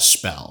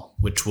spell,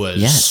 which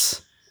was,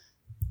 yes,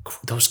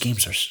 those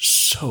games are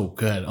so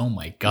good. Oh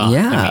my God.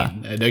 Yeah. I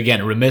mean,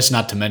 again, remiss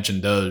not to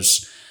mention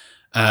those.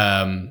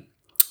 And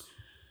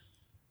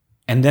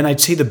then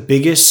I'd say the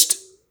biggest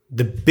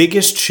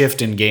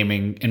shift in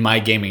gaming, in my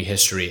gaming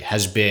history,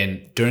 has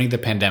been during the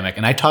pandemic.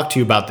 And I talked to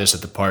you about this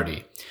at the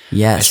party.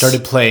 Yes. I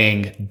started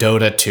playing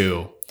Dota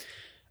 2,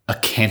 a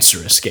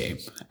cancerous game.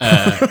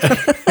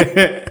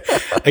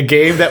 A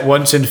game that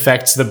once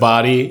infects the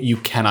body, you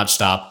cannot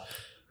stop.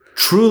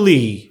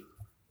 Truly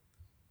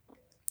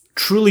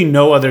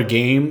no other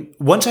game.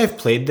 Once I've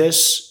played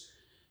this,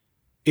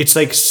 it's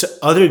like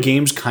other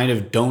games kind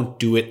of don't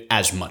do it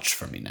as much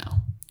for me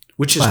now,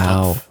 which is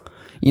tough.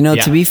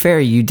 To be fair,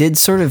 you did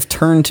sort of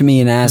turn to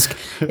me and ask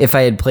if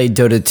I had played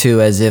Dota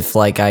 2, as if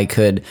like I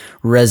could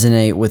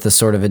resonate with the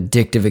sort of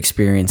addictive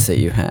experience that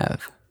you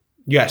have.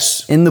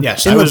 Yes. In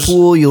the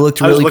pool, you looked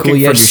really cool.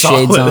 You had your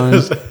shades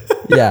on.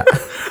 Yeah.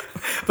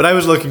 But I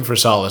was looking for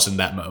solace in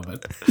that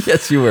moment.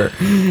 Yes, you were.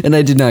 And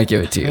I did not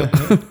give it to you.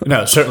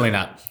 No, certainly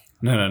not.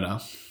 No.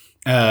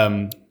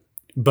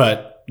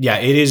 But yeah,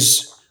 it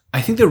is.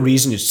 I think the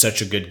reason it's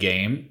such a good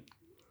game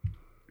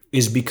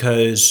is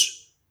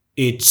because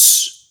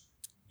it's,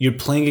 you're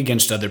playing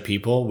against other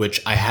people,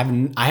 which I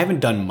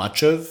haven't done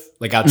much of,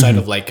 like outside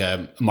of like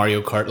a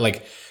Mario Kart,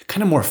 like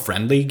kind of more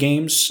friendly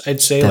games,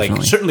 I'd say. Definitely.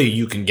 Like certainly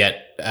you can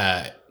get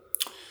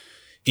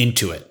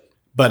into it,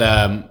 but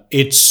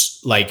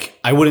it's like,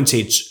 I wouldn't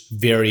say it's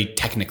very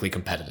technically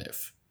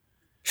competitive.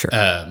 Sure.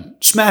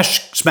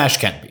 Smash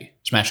can be.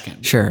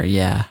 Sure.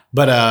 Yeah.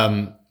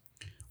 But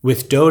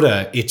with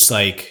Dota, it's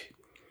like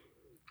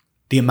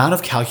the amount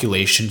of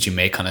calculations you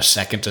make on a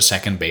second to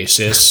second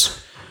basis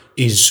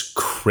is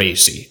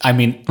crazy. I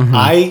mean,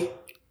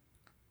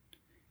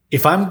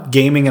 if I'm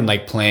gaming and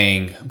like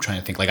playing, I'm trying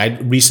to think, like I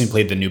recently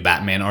played the new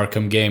Batman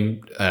Arkham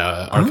game,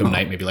 Arkham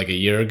Knight, maybe like a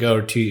year ago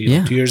or 2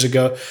 years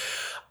ago.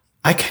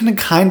 I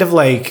kind of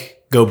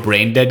like go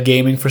brain dead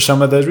gaming for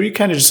some of those, where you're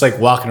kind of just like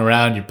walking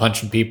around, you're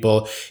punching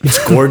people.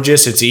 It's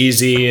gorgeous. It's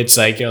easy. It's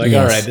like, you're like,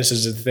 all right, this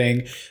is a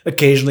thing.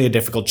 Occasionally a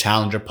difficult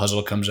challenge or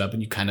puzzle comes up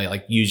and you kind of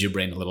like use your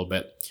brain a little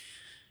bit.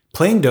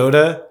 Playing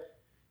Dota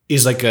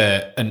is like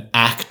an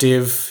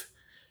active,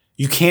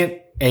 you can't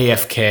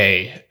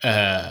AFK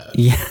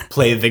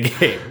play the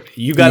game.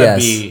 You gotta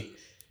be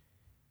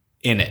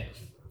in it,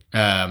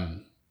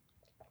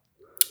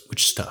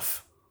 which is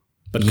tough,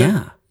 but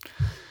good.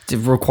 It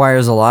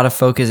requires a lot of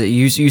focus.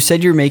 You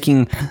said you're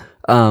making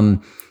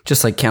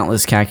just like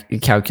countless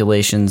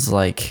calculations,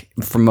 like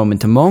from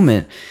moment to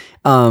moment.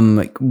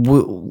 Like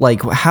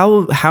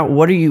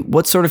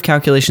what sort of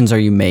calculations are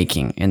you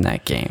making in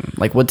that game?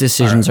 Like what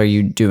decisions are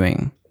you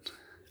doing?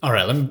 All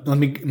right, let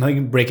me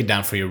break it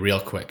down for you real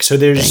quick. So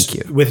there's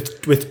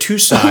with two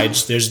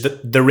sides. There's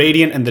the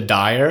Radiant and the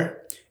Dire,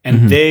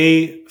 and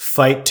they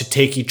fight to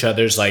take each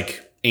other's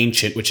like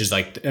ancient, which is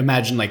like,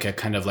 imagine like a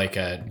kind of like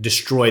a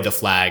destroy the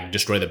flag,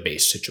 destroy the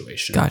base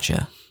situation.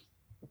 Gotcha.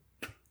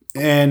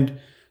 And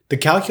the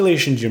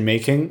calculations you're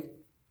making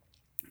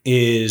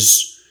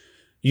is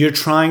you're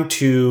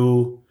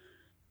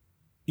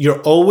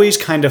always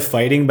kind of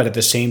fighting, but at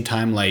the same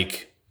time,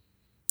 like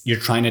you're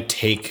trying to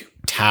take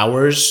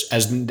towers.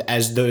 As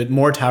the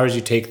more towers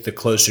you take, the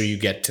closer you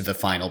get to the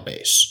final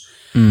base.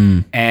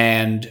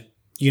 And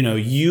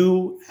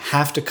you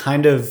have to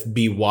kind of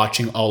be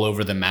watching all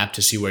over the map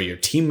to see where your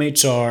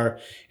teammates are.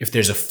 If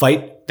there's a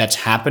fight that's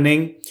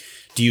happening,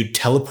 do you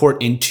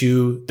teleport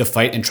into the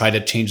fight and try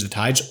to change the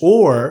tides?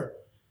 Or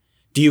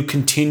do you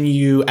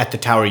continue at the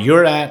tower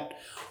you're at?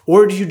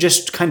 Or do you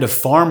just kind of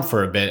farm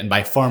for a bit? And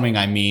by farming,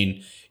 I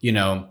mean,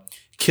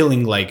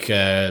 killing like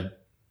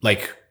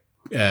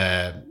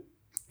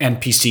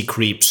NPC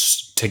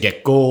creeps to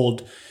get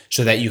gold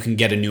so that you can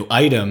get a new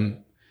item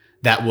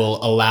that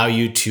will allow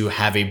you to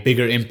have a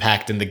bigger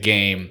impact in the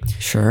game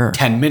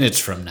 10 minutes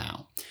from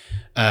now.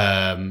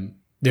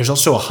 There's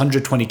also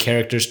 120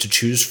 characters to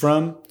choose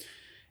from.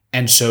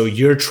 And so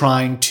you're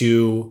trying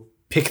to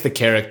pick the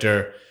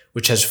character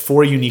which has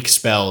 4 unique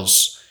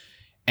spells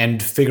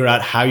and figure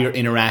out how you're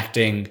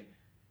interacting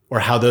or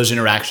how those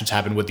interactions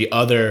happen with the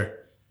other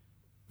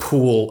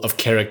pool of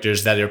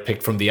characters that are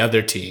picked from the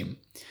other team.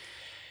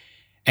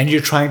 And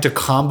you're trying to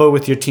combo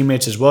with your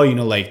teammates as well.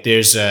 Like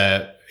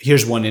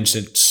here's one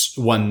instance,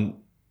 one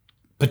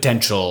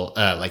potential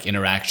like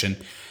interaction.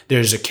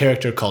 There's a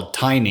character called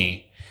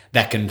Tiny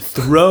that can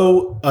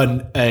throw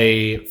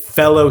a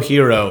fellow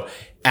hero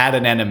at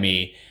an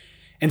enemy.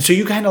 And so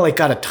you kind of like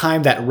got to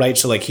time that right.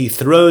 So like he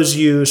throws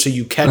you, so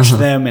you catch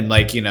them and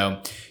like,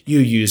 you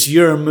use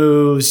your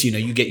moves,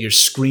 you get your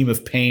scream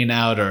of pain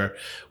out or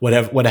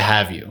whatever, what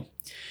have you.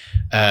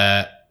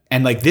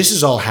 And like this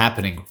is all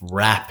happening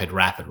rapid.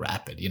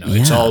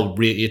 It's all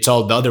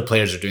the other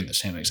players are doing the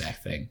same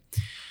exact thing.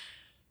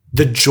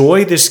 The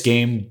joy this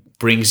game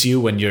brings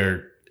you when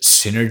you're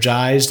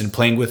synergized and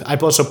playing with, I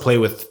also play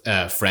with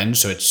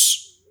friends. So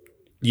it's,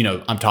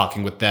 I'm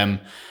talking with them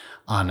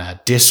on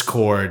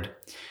Discord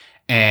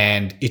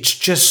and it's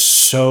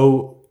just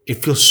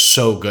it feels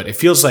so good. It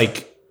feels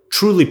like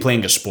truly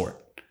playing a sport.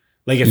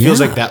 Like it feels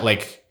like that,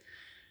 like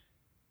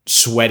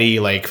sweaty,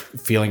 like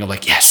feeling of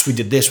like, yes, we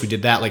did this, we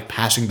did that, like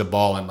passing the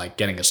ball and like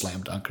getting a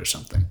slam dunk or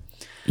something.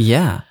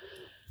 Yeah.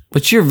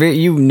 But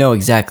you know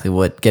exactly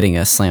what getting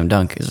a slam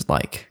dunk is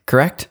like,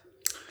 correct?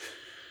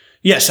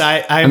 Yes,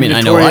 I mean,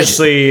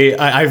 notoriously,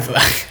 I've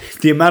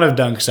the amount of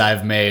dunks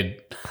I've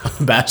made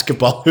on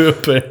basketball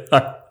hoop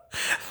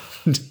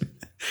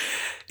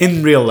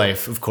in real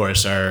life, of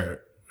course,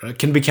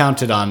 can be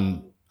counted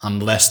on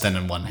less than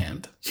in one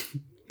hand.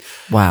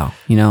 Wow,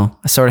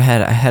 I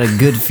had a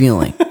good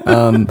feeling.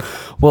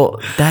 Well,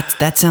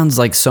 that sounds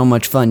like so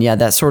much fun. Yeah,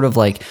 that sort of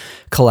like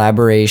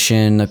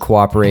collaboration, the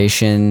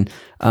cooperation,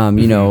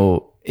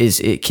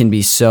 it can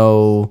be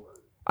so.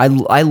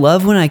 I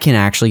love when I can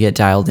actually get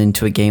dialed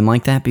into a game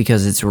like that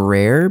because it's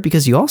rare.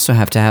 Because you also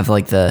have to have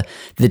like the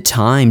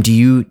time. Do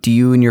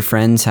you and your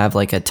friends have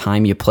like a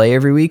time you play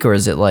every week, or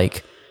is it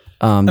like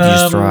do you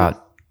just throw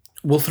out?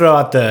 We'll throw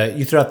out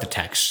the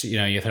text.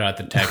 You throw out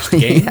the text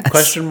game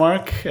question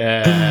mark,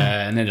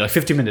 and then you're like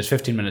 15 minutes. You're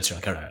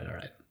like, all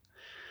right.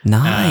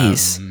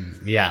 Nice.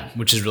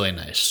 Which is really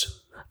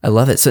nice. I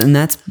love it. So, and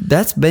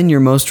that's been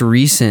your most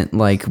recent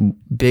like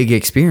big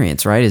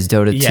experience, right? Is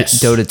Dota 2?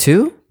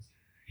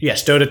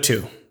 Yes, Dota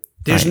 2.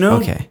 There's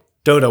no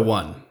Dota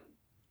 1.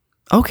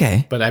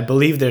 Okay. But I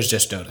believe there's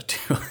just Dota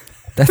 2.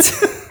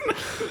 That's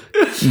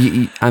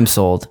I'm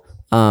sold.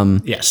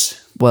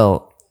 Yes.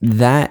 Well,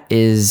 that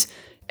is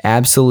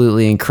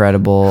absolutely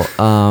incredible.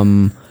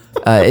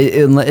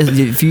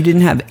 If you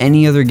didn't have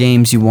any other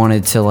games you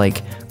wanted to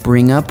like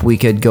bring up, we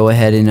could go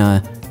ahead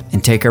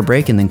and take our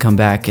break and then come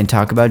back and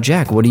talk about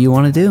Jak. What do you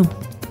want to do?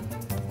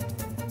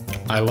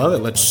 I love it.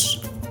 Let's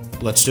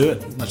do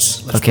it.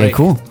 Let's Okay, break.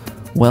 cool.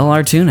 Well,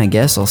 Artoon, I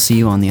guess I'll see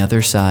you on the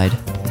other side.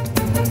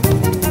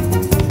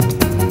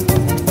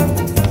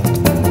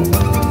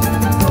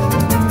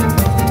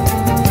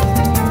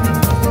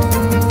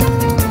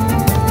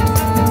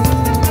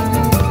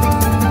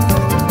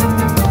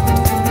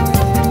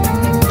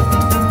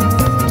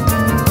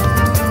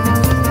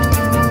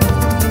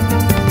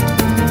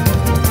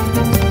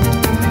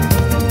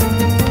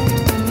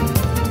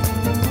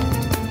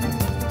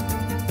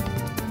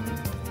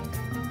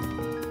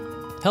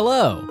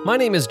 Hello, my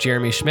name is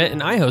Jeremy Schmidt,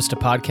 and I host a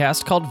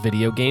podcast called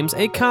Video Games,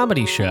 a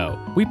Comedy Show.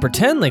 We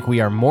pretend like we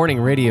are morning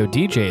radio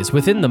DJs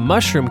within the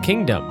Mushroom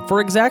Kingdom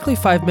for exactly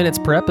 5 minutes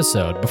per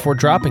episode before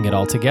dropping it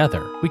all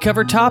together. We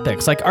cover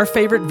topics like our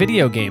favorite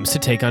video games to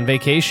take on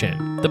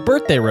vacation, the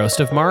birthday roast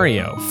of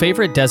Mario,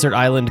 favorite Desert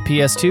Island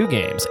PS2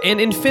 games, and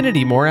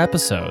infinity more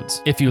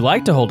episodes. If you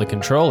like to hold a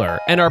controller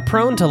and are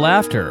prone to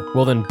laughter,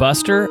 well then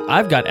Buster,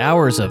 I've got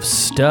hours of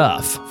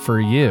stuff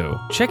for you.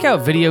 Check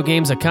out Video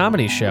Games, a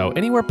Comedy Show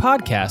anywhere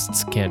podcasts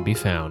can be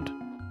found.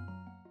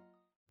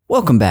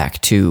 Welcome back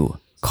to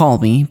Call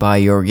Me By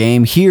Your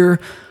Game, here,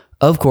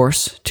 of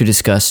course, to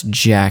discuss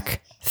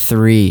Jak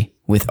 3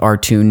 with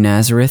Artoon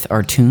Nazareth.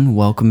 Artoon,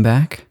 welcome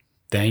back.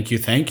 Thank you.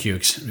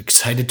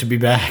 Excited to be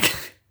back.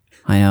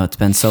 I know, it's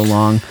been so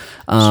long.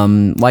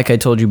 Like I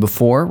told you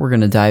before, we're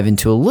going to dive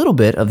into a little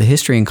bit of the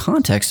history and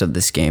context of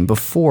this game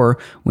before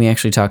we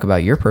actually talk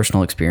about your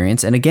personal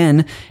experience. And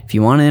again, if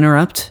you want to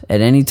interrupt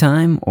at any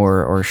time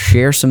or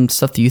share some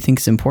stuff that you think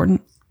is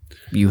important,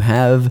 you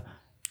have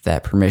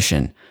that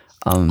permission.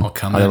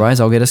 Otherwise,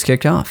 I'll get us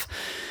kicked off.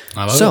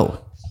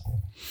 So,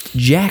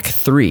 Jak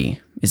 3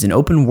 is an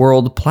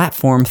open-world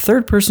platform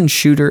third-person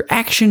shooter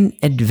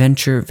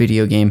action-adventure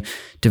video game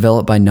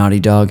developed by Naughty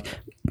Dog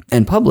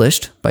and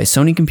published by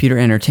Sony Computer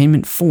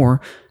Entertainment for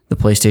the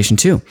PlayStation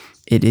 2.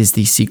 It is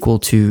the sequel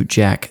to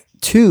Jak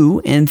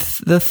 2 and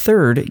the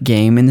third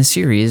game in the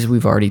series.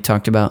 We've already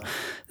talked about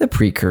the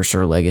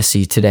precursor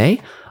legacy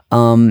today.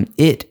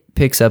 It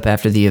picks up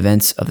after the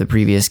events of the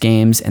previous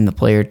games, and the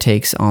player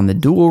takes on the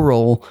dual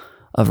role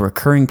of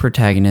recurring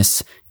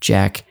protagonists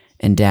Jak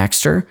and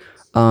Daxter.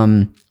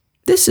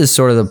 This is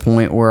sort of the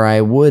point where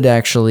I would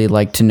actually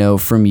like to know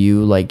from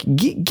you, like,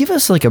 give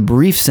us like a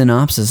brief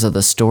synopsis of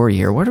the story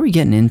here. What are we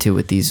getting into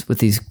with these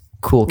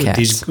cool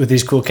cats? With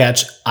these cool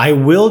cats, I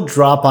will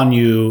drop on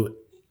you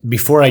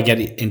before I get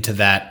into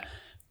that.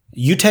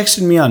 You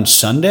texted me on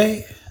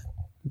Sunday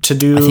to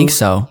do. I think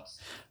so.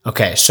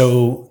 Okay,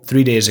 so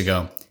 3 days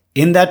ago.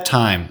 In that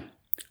time,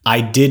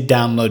 I did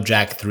download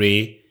Jak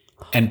 3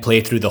 and play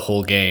through the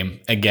whole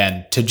game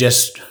again to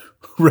just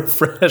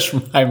refresh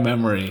my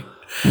memory.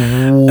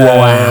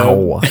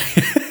 Wow.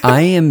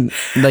 I am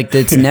like,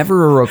 that's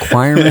never a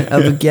requirement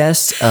of a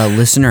guest.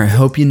 Listener, I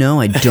hope you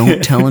know, I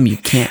don't tell him you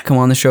can't come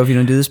on the show if you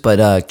don't do this,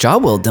 but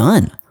job well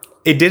done.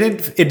 It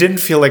didn't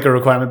feel like a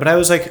requirement, but I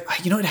was like,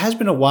 it has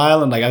been a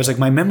while, and like I was like,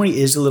 my memory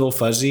is a little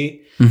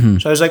fuzzy. Mm-hmm.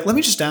 So I was like, let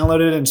me just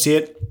download it and see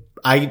it.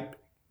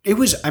 It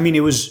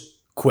was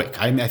quick.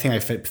 I think I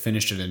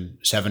finished it in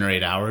 7 or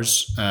 8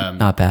 hours.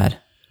 Not bad.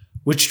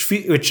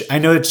 Which I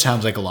know it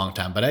sounds like a long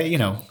time, but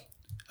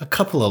a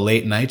couple of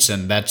late nights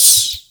and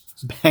that's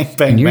bang,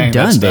 bang, and you're bang.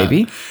 Done,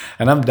 baby.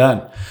 And I'm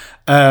done.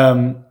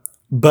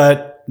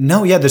 But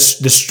no, yeah, the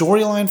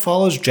storyline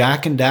follows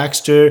Jak and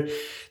Daxter.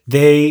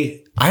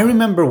 I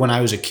remember when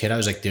I was a kid, I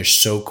was like, they're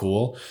so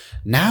cool.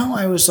 Now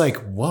I was like,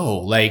 whoa,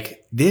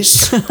 like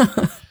this,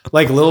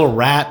 like little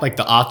rat, like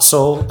the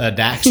Otzel,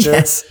 Daxter,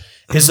 yes,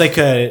 is like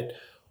a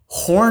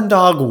horn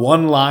dog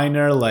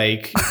one-liner,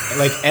 like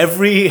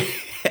every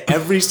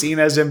scene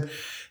has him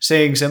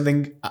saying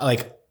something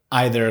like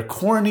either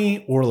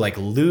corny or like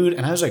lewd,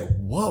 and I was like,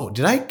 whoa,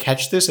 did I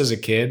catch this as a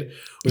kid?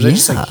 Or was I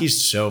just like,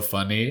 he's so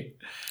funny?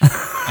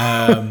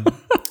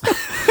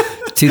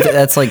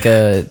 That's like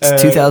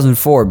it's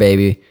 2004,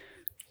 baby.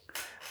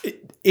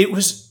 It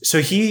was,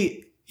 so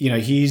he's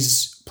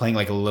playing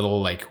like a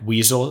little like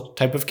weasel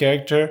type of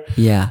character.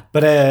 Yeah.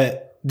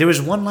 But there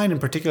was one line in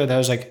particular that I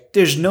was like,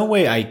 there's no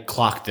way I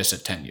clocked this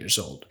at 10 years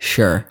old.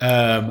 Sure.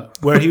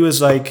 Where he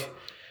was like,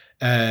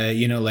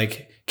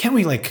 like, can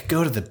we like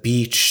go to the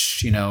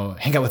beach,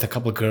 hang out with a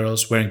couple of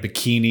girls wearing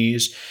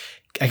bikinis?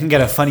 I can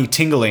get a funny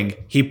tingling.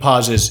 He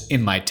pauses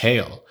in my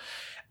tail.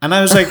 And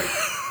I was like,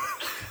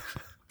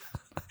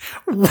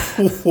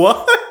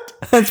 what?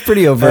 That's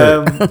pretty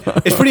overt.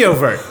 It's pretty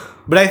overt.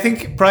 But I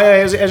think probably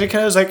as a kid,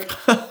 I was like,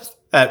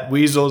 that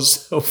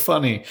weasel's so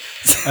funny.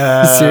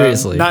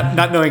 Seriously.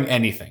 Not knowing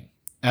anything.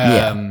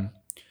 But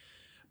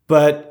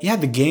yeah,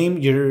 the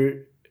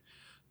game,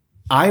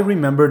 I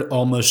remembered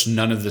almost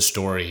none of the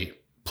story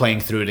playing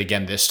through it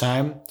again this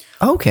time.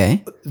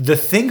 Okay. The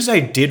things I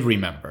did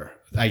remember,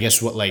 I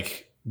guess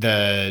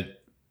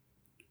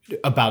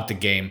about the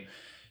game,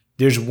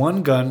 there's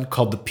one gun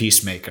called the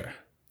Peacemaker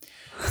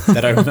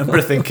that I remember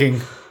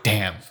thinking,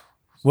 damn,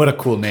 what a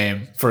cool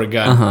name for a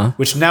gun.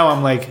 Which now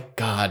I'm like,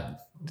 God,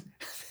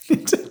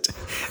 it's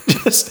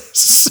just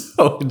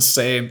so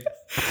insane.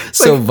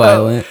 So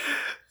violent.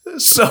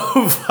 So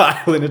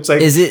violent. It's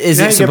like, Is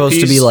it supposed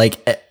to be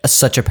like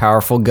such a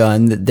powerful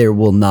gun that there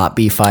will not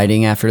be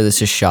fighting after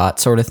this is shot,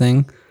 sort of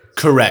thing?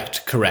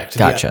 Correct.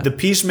 Gotcha. The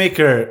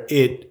Peacemaker,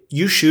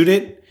 you shoot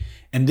it,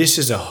 and this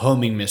is a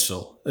homing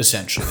missile,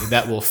 essentially,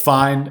 that will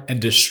find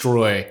and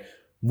destroy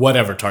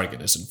whatever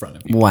target is in front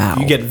of you. Wow.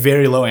 You get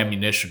very low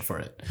ammunition for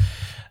it.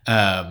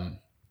 I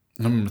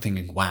remember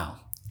thinking, wow.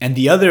 And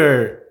the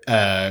other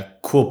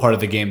cool part of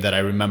the game that I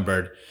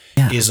remembered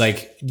is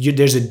like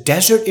there's a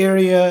desert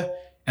area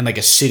and like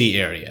a city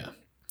area.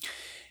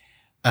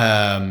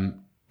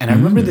 And I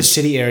remember the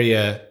city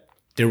area,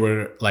 there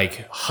were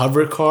like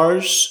hover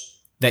cars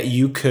that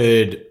you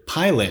could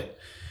pilot,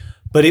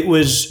 but it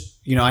was,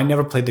 I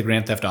never played the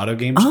Grand Theft Auto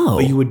games,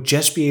 but you would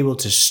just be able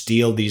to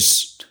steal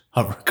these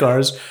hover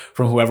cars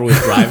from whoever was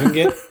driving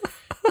it.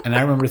 And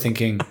I remember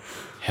thinking,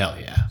 hell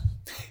yeah.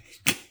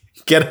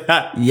 Get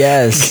out.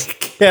 Yes.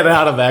 Get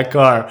out of that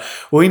car.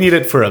 We need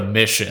it for a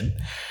mission.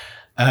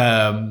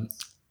 And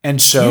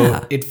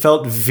so it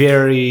felt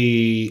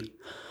very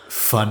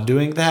fun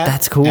doing that.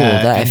 That's cool.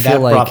 I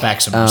feel that brought back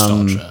some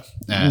nostalgia.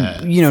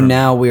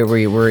 Now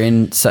we're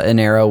in an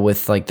era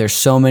with like there's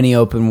so many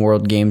open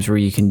world games where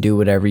you can do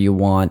whatever you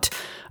want.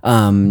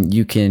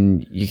 You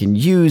can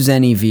use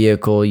any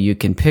vehicle, you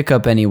can pick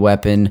up any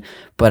weapon,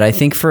 but I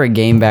think for a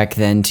game back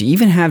then to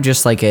even have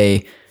just like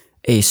a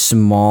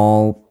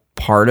small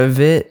part of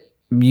it,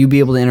 you be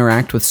able to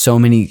interact with so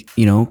many,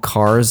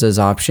 cars as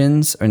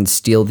options and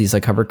steal these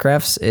like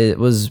hovercrafts. It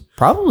was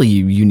probably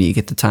unique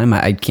at the time.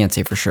 I can't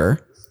say for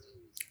sure.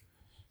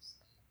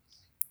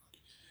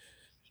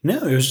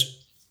 No, it was.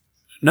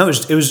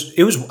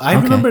 I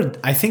remember.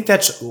 I think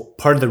that's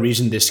part of the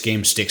reason this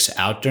game sticks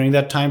out during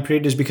that time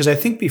period is because I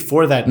think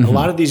before that, a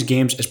lot of these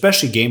games,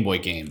 especially Game Boy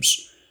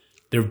games,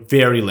 they're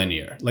very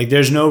linear. Like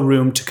there's no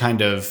room to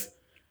kind of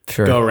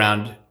go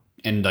around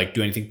and like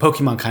do anything.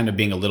 Pokemon kind of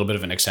being a little bit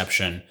of an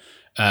exception,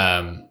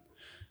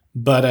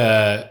 but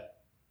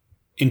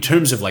in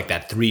terms of like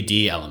that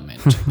 3D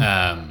element,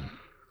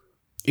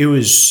 it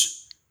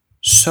was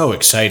so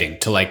exciting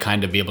to like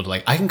kind of be able to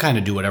like I can kind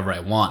of do whatever I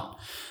want.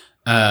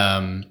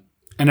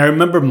 And I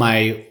remember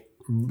my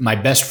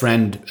best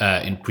friend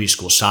in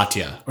preschool,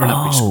 Satya, or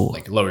not preschool,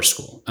 like lower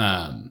school,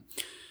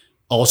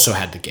 also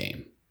had the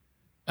game.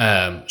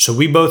 So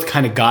we both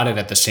kind of got it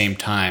at the same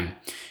time,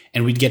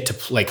 and we'd get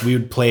to like we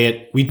would play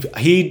it.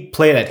 He'd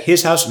play it at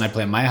his house, and I'd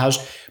play at my house.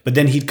 But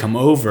then he'd come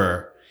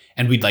over,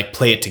 and we'd like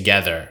play it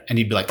together, and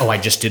he'd be like, "Oh, I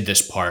just did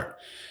this part."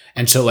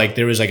 And so like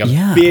there was like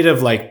a bit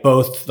of like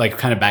both like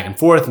kind of back and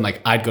forth, and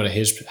like I'd go to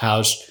his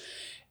house,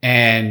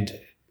 and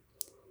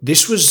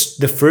this was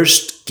the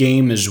first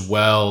game as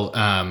well,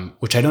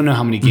 which I don't know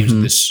how many games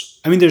of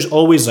this. I mean, there's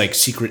always like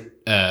secret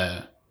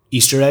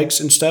Easter eggs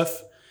and stuff.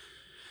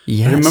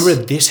 Yes. I remember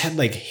this had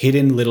like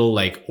hidden little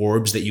like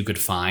orbs that you could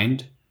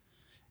find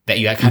that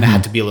you kind of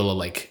had to be a little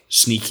like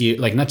sneaky,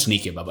 like not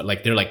sneaky about, but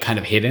like they're like kind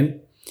of hidden.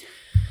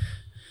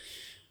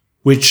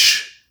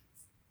 Which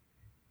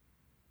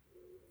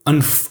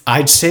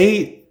I'd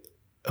say,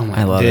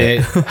 I love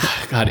it.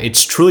 God,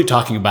 it's truly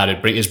talking about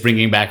it is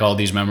bringing back all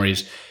these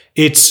memories.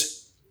 It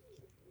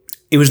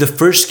was the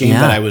first game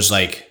that I was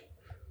like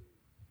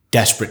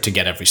desperate to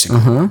get every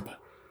single orb.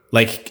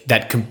 Like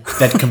that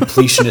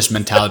completionist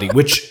mentality,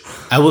 which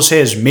I will say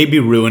has maybe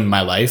ruined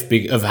my life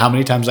of how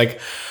many times like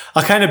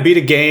I'll kind of beat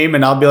a game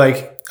and I'll be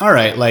like, all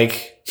right,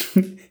 like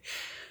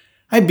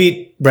I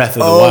beat Breath of the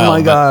Wild. Oh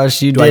my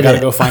gosh, you did I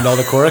gotta go find all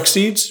the Korok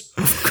seeds?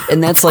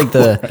 And that's like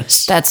the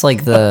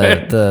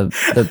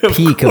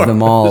peak of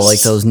them all,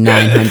 like those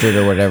 900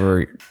 or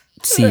whatever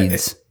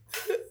seeds.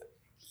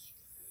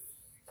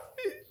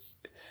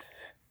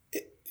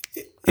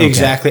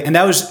 Exactly. And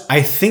that was,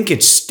 I think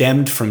it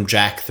stemmed from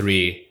Jak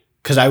 3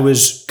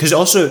 because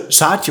also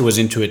Satya was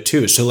into it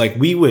too. So like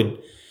we'd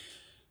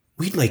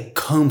like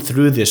comb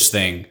through this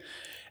thing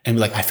and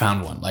be like, I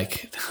found one.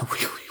 Like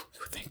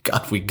thank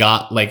God we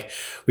got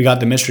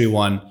the mystery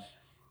one.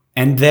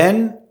 And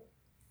then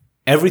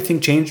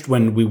everything changed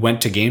when we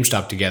went to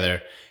GameStop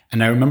together.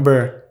 And I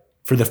remember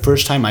for the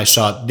first time I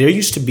saw, there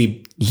used to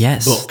be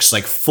books,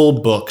 like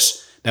full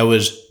books that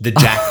was the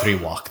Jak 3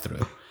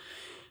 walkthrough.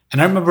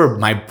 And I remember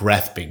my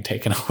breath being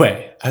taken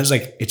away. I was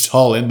like, it's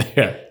all in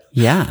there.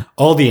 Yeah.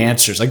 All the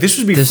answers. Like this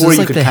was before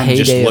you could kind of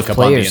just look up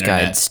on the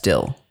internet. Guide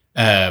still.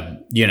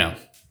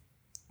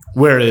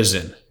 Where is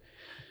it?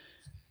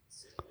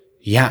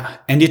 Yeah.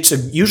 And it's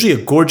usually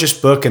a gorgeous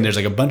book and there's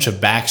like a bunch of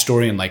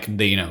backstory and like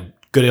the,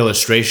 good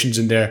illustrations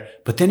in there.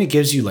 But then it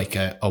gives you like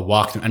a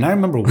walkthrough. And I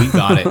remember we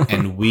got it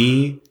and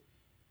we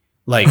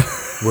like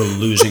we're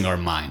losing our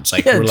minds.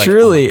 Like we're like,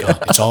 truly. Oh my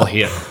God, it's all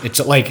here. It's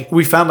like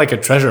we found like a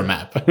treasure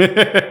map.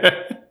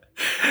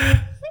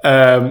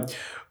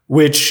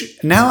 Which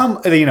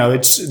now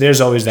there's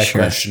always that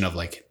question of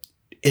like,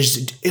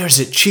 is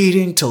it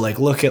cheating to like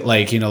look at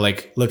like,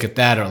 look at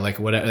that or like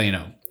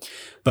whatever,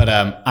 But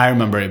I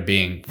remember it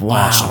being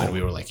awesome, and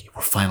we were like,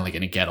 we're finally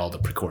going to get all the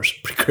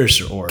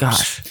precursor orbs.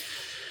 Gosh,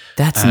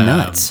 that's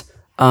nuts.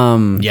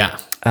 Yeah.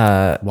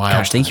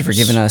 Gosh, thank you for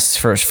giving us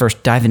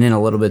first diving in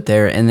a little bit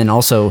there, and then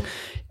also,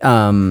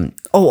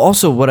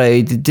 also what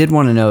I did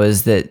want to know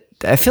is that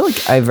I feel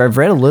like I've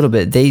read a little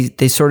bit.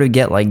 They sort of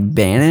get like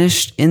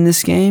banished in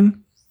this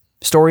game,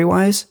 story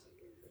wise.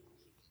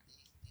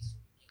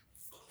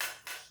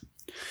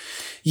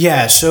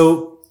 Yeah,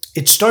 so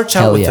it starts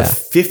out with a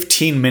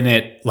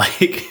 15-minute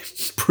like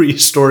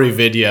pre-story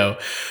video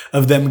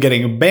of them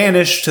getting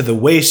banished to the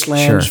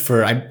wastelands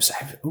for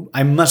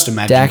I must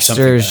imagine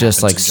Daxter's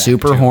just like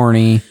super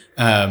horny.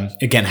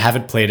 Again,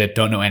 haven't played it,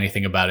 don't know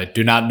anything about it,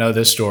 do not know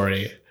this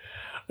story.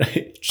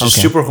 Just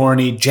super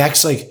horny.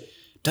 Jax like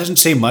doesn't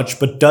say much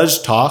but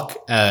does talk,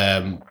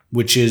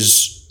 which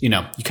is, you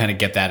kind of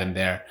get that in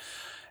there.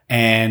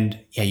 And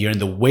yeah, you're in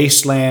the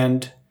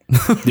wasteland.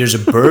 There's a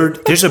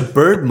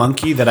bird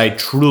monkey that I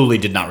truly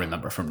did not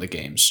remember from the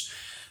games.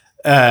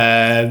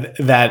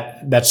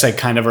 That's like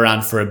kind of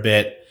around for a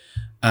bit.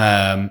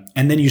 And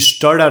then you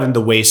start out in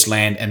the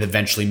wasteland and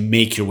eventually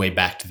make your way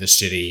back to the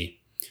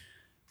city.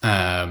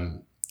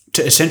 To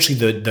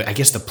essentially I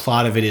guess the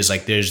plot of it is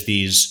like there's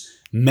these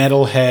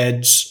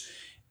metalheads.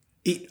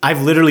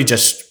 I've literally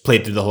just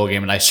played through the whole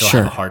game and I still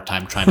have a hard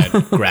time trying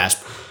to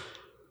grasp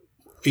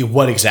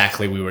what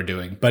exactly we were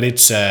doing. But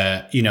it's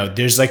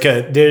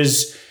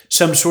there's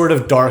some sort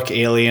of dark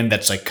alien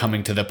that's like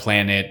coming to the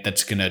planet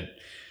that's going to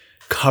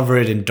cover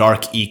it in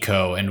dark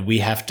eco. And we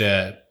have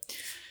to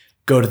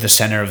go to the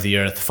center of the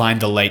earth,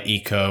 find the light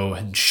eco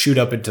and shoot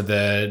up into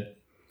the,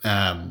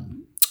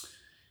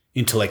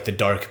 into like the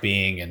dark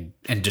being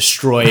and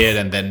destroy it.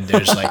 And then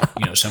there's like,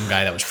 some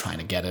guy that was trying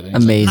to get it. And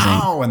amazing.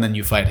 Like, no! And then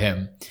you fight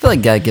him. I feel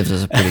like that gives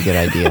us a pretty good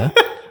idea.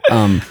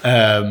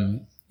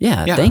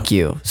 Yeah, thank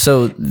you.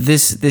 So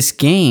this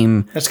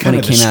game, when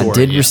it came out,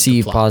 did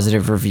receive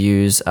positive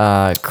reviews.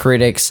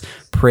 Critics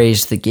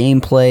praised the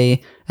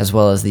gameplay as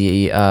well as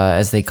the,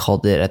 as they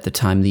called it at the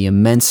time, the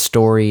immense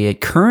story. It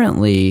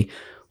currently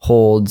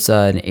holds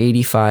an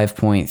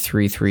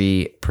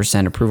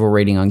 85.33% approval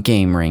rating on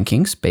Game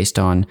Rankings based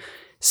on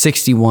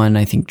 61,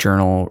 I think,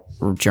 journal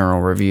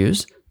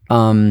reviews.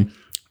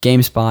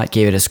 GameSpot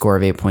gave it a score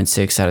of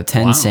 8.6 out of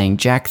 10, saying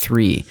Jak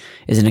 3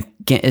 is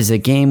a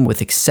game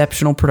with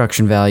exceptional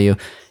production value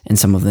and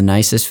some of the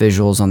nicest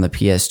visuals on the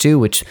PS2,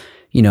 which,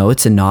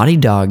 it's a Naughty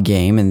Dog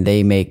game, and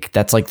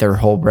that's like their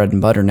whole bread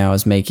and butter now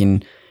is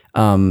making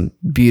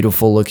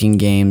beautiful looking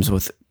games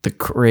with the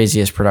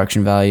craziest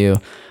production value.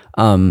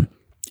 And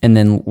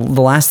then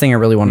the last thing I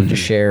really wanted to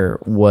share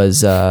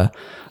was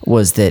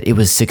that it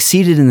was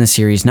succeeded in the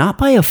series not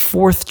by a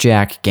fourth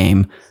Jak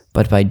game,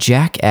 but by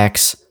Jak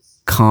X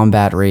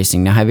Combat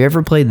Racing. Now, have you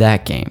ever played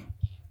that game?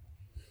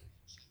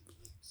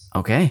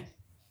 Okay.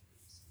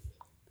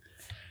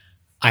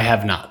 I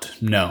have not,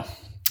 no.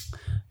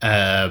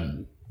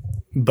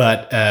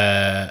 But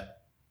I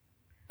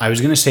was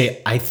going to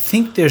say, I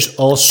think there's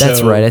also...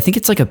 That's right. I think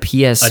it's like a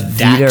PS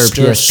Vita or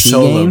PSP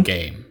solo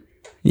game.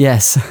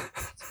 Yes.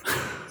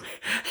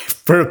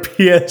 For a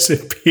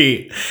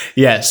PSP,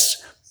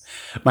 yes.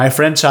 My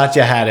friend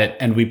Satya had it,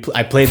 and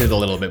I played it a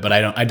little bit, but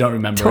I don't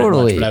remember it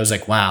much. But I was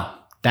like, wow.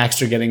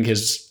 Daxter getting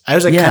his... I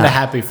was like kind of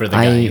happy for the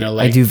guy, I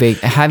do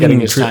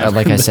having,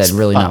 like I said,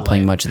 really not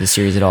playing much of the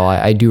series at all.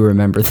 I do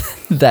remember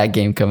that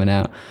game coming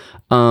out.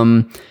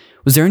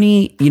 Was there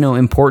any,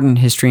 important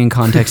history and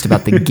context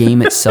about the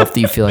game itself that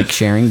you feel like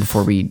sharing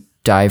before we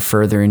dive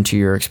further into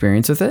your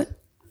experience with it?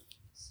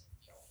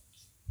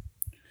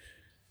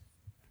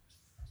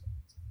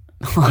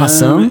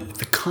 Awesome.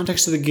 The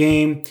context of the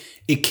game,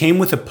 it came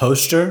with a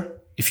poster.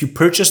 If you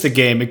purchased the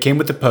game, it came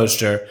with a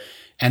poster.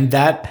 And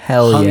that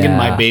hung in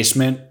my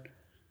basement.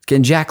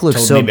 And Jak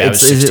looks so...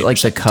 Is it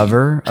like the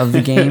cover of the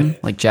game?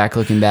 Like Jak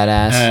looking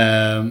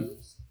badass?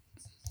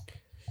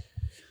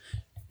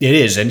 It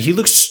is. And he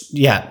looks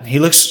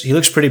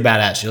pretty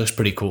badass. He looks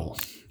pretty cool.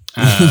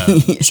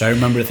 So I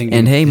remember thinking...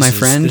 And hey, my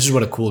friend... This is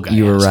what a cool guy is.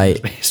 You were right.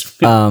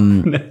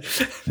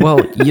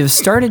 Well, you've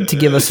started to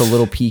give us a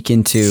little peek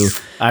into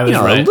a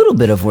little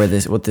bit of what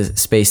the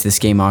space this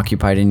game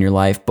occupied in your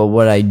life. But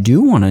what I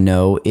do want to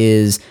know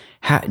is...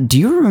 do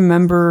you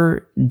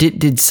remember,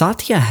 did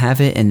Satya have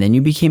it and then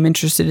you became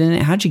interested in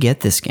it? How'd you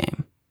get this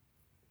game?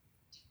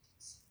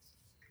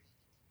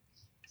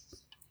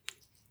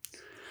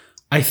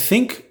 I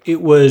think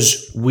it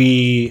was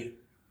we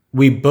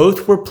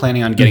both were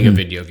planning on getting a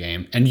video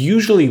game. And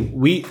usually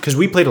because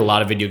we played a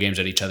lot of video games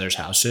at each other's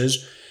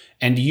houses.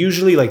 And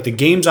usually like the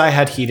games I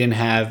had, he didn't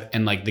have.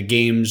 And like the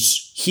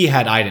games he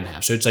had, I didn't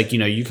have. So it's like,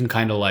 you can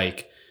kind of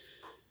like,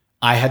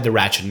 I had the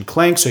Ratchet and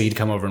Clank. So he'd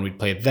come over and we'd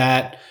play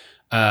that.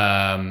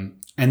 And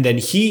then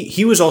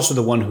he was also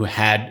the one who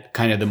had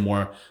kind of the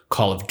more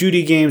Call of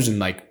Duty games and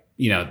like,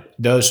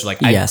 those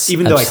like,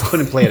 even though I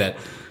couldn't play it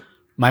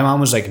my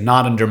mom was like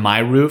not under my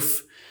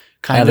roof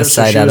kind out of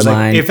sight, so out of like,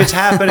 mind. if it's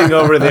happening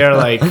over there,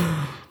 like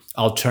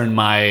I'll turn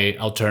my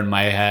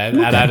head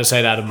out of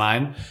sight, out of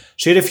mind.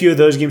 So he had a few of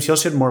those games. He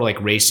also had more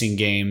like racing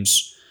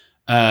games.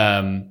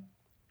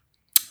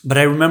 But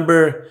I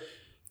remember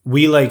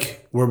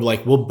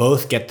we'll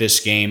both get this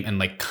game and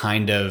like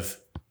kind of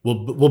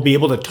we'll be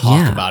able to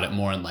talk about it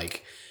more and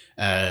like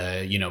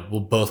we'll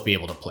both be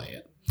able to play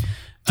it.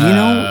 Do you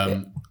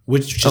know?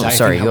 Which is I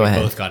think how we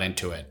both got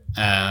into it.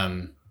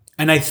 And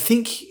I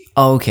think.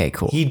 Oh, okay,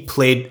 cool. He'd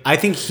played.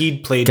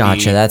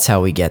 Gotcha. That's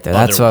how we get there.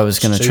 That's why I was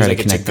going to try to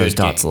connect those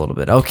dots a little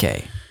bit.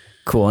 Okay,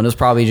 cool. And it was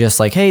probably just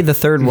like, hey, the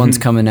third one's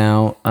coming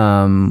out.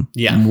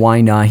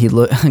 Why not? He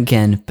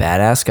again,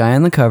 badass guy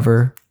on the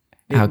cover.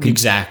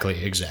 Exactly.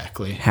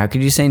 How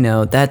could you say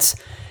no? That's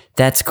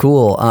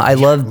cool. I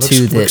love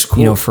too that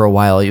cool. For a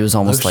while it was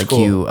almost like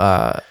cool.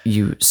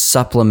 You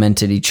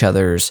supplemented each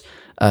other's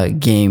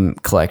game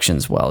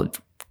collections. Well,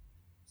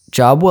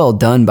 job well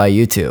done by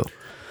you two.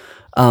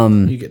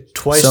 You get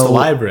twice the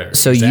library.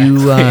 So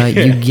you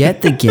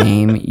get the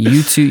game.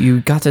 You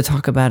got to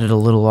talk about it a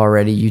little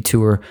already. You two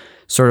were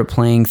sort of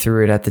playing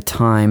through it at the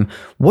time.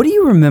 What do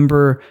you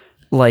remember?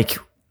 Like,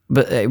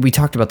 but we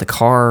talked about the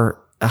car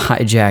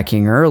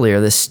hijacking earlier,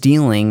 the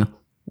stealing.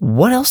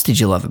 What else did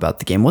you love about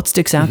the game? What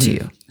sticks out to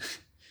you?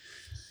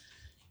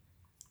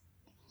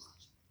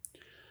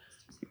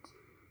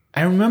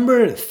 I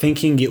remember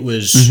thinking it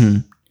was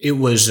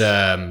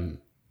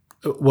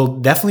well,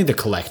 definitely the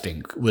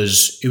collecting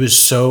was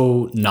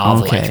so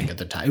novel. I think at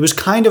the time it was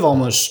kind of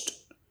almost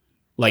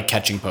like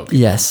catching Pokemon.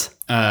 Yes,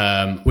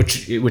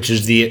 which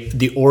is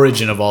the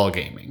origin of all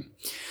gaming.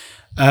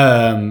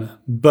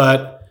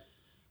 But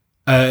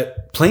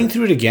playing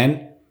through it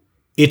again,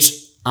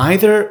 it's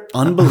either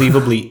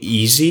unbelievably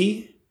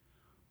easy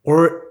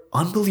or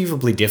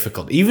unbelievably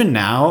difficult. Even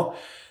now,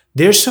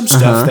 there's some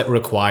stuff that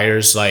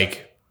requires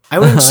like. I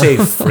wouldn't say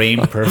frame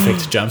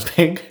perfect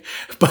jumping,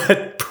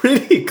 but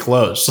pretty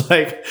close.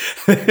 Like,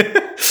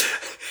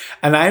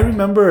 and I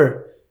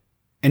remember,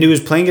 and he was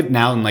playing it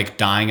now and like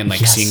dying and like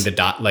seeing the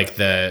dot, like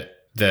the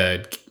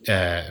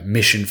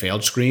mission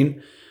failed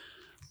screen.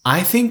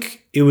 I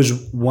think it was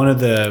one of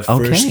the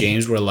first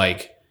games where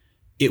like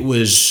it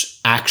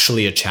was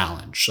actually a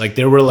challenge. Like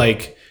there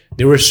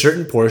were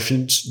certain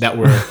portions that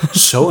were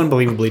so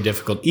unbelievably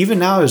difficult. Even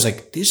now, I was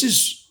like, this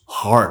is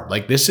hard.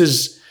 Like this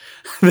is.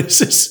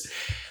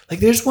 Like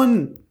there's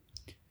one,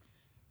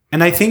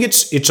 and I think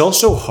it's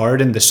also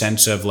hard in the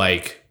sense of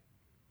like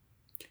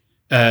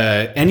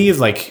any of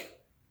like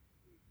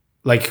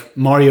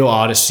Mario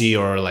Odyssey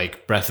or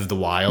like Breath of the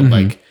Wild.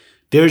 Like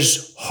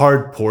there's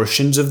hard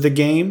portions of the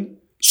game,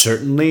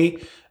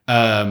 certainly.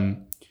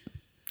 Absolutely.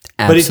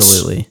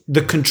 But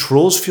the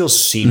controls feel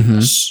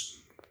seamless.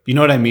 You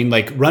know what I mean?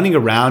 Like running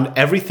around,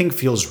 everything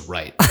feels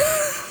right.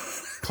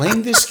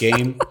 Playing this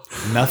game,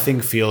 nothing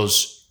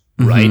feels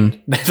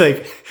right.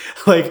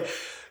 like.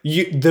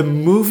 The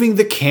moving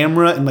the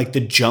camera and like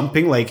the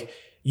jumping, like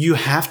you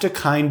have to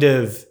kind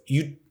of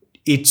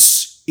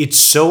it's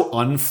so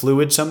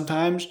unfluid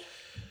sometimes.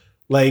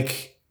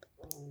 Like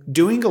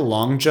doing a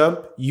long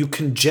jump, you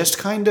can just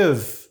kind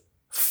of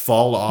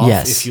fall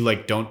off if you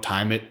like don't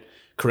time it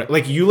correct.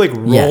 Like you like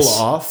roll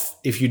off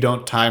if you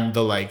don't time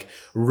the like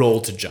roll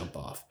to jump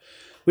off,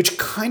 which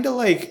kind of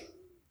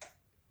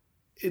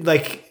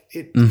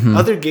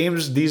other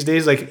games these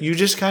days, like you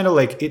just kind of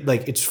like it,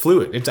 like it's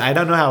fluid. I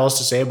don't know how else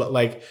to say it, but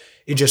like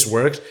it just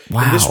works.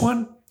 Wow. And this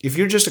one, if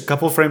you're just a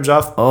couple frames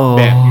off,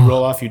 bam, you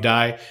roll off, you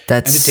die.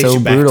 That's so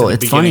brutal.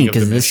 It's funny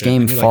because this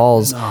game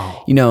falls.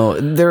 Like, no.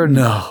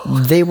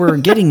 They were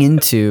getting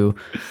into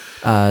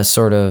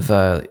sort of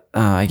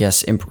I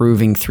guess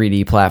improving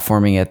 3D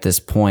platforming at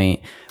this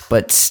point,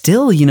 but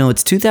still,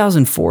 it's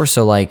 2004,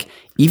 so like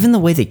even the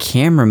way the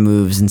camera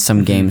moves in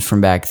some games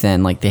from back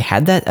then, like they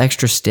had that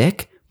extra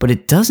stick. But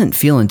it doesn't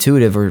feel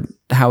intuitive or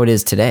how it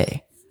is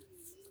today.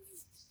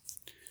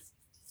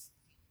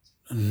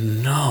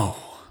 No,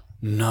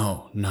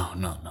 not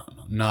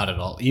at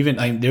all. Even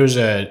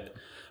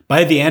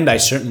by the end, I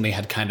certainly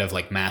had kind of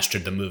like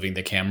mastered the moving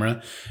the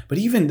camera. But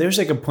even there's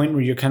like a point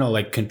where you're kind of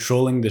like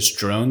controlling this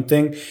drone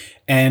thing.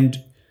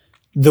 And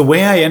the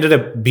way I ended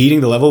up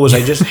beating the level was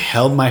I just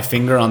held my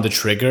finger on the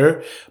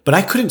trigger, but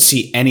I couldn't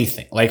see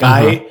anything. Like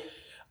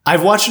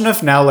I've watched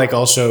enough now, like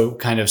also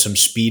kind of some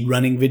speed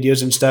running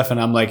videos and stuff. And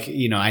I'm like,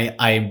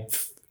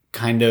 I've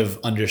kind of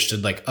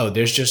understood like, oh,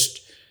 there's just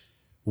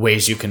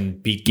ways you can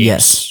beat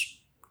games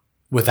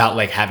without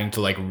like having to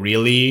like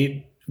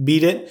really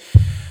beat it.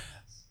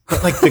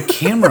 But like the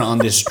camera on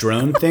this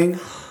drone thing,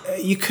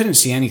 you couldn't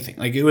see anything.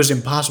 Like it was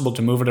impossible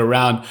to move it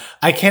around.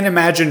 I can't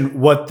imagine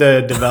what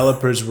the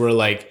developers were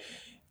like.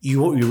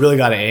 You really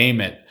got to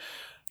aim it.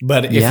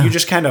 But if you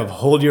just kind of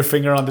hold your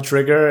finger on the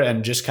trigger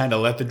and just kind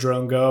of let the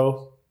drone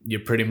go, you're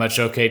pretty much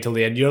okay till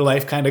the end. Your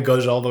life kind of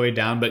goes all the way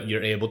down, but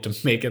you're able to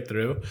make it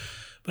through.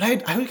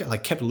 But I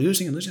like kept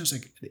losing and losing. I was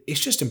like, it's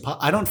just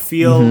impossible. I don't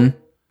feel,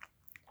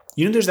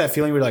 there's that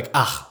feeling where you're like,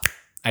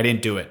 I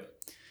didn't do it.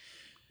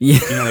 Yeah.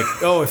 Like,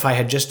 oh, if I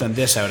had just done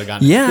this, I would have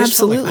gotten this.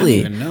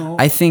 Absolutely.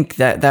 Like, I think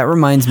that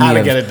reminds me how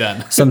to of get it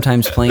done.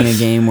 Sometimes playing a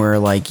game where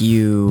like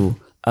you,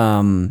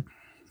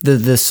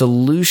 the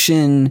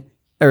solution,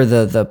 or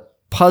the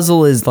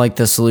puzzle is like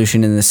the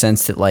solution in the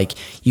sense that like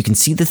you can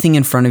see the thing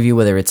in front of you,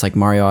 whether it's like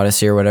Mario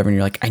Odyssey or whatever, and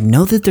you're like, I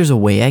know that there's a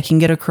way I can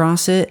get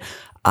across it.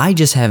 I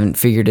just haven't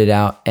figured it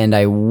out, and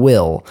I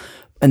will.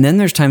 And then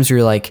there's times where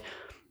you're like,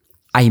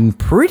 I'm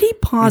pretty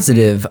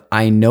positive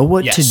I know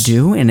what to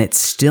do, and it's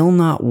still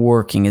not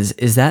working.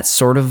 Is that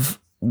sort of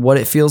what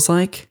it feels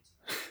like?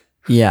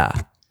 Yeah.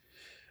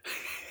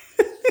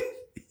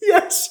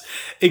 Yes,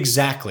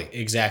 exactly.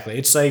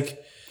 It's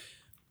like,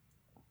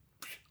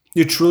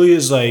 it truly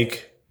is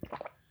like,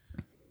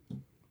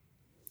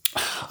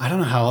 I don't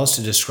know how else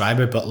to describe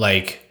it, but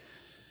like,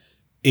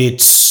 it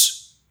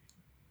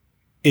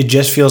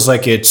just feels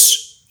like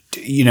it's,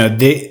 you know,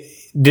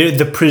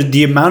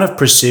 the amount of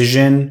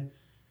precision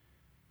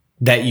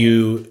that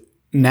you,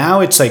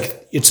 now it's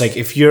like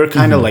if you're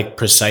kind of like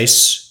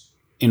precise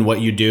in what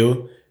you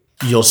do,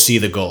 you'll see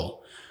the goal.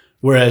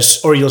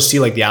 Or you'll see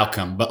like the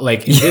outcome. But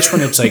like in this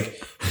one, it's like,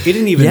 it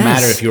didn't even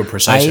matter if you were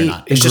precise or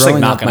not. It's just like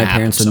not going to happen. My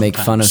parents would make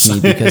fun of me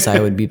because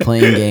I would be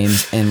playing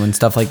games, and when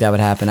stuff like that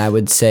would happen, I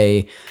would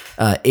say,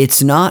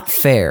 it's not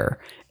fair.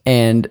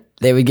 And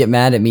they would get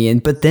mad at me.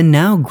 But then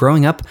now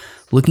growing up,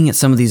 looking at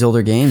some of these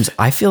older games,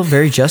 I feel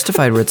very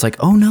justified where it's like,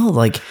 oh no,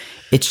 like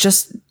it's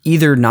just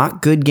either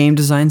not good game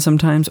design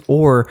sometimes,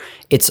 or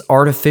it's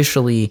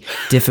artificially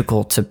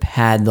difficult to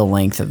pad the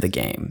length of the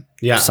game.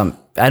 Yeah.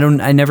 I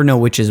never know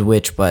which is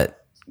which,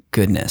 but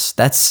goodness,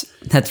 that's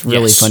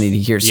really funny to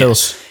hear. So,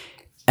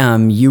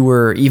 you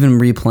were even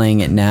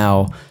replaying it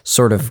now,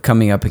 sort of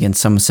coming up against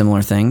some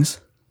similar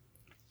things.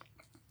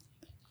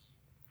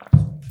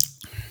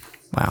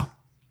 Wow.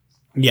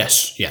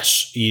 Yes,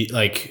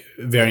 like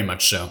very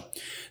much so.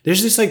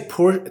 There's this like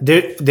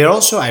there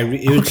also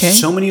it was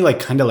so many like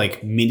kind of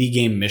like mini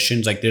game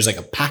missions. Like there's like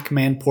a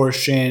Pac-Man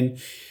portion.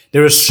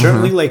 There was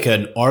certainly like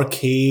an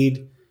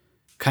arcade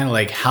kind of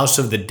like House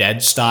of the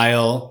Dead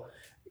style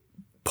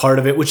part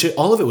of it, which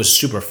all of it was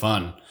super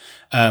fun.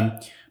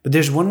 But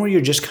there's one where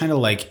you're just kind of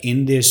like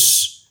in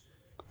this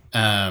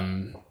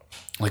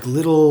like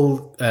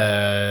little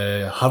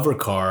hover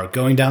car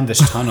going down this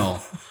tunnel,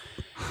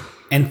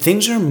 and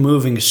things are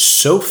moving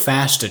so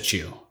fast at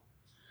you.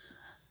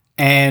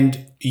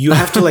 And you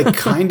have to like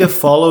kind of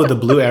follow the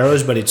blue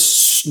arrows, but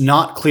it's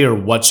not clear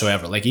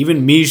whatsoever. Like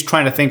even me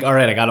trying to think, all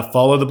right, I got to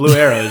follow the blue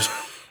arrows.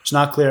 It's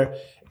not clear.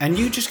 And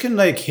you just can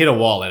like hit a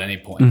wall at any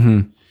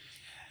point.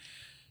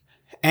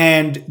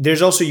 And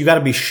there's also, you got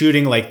to be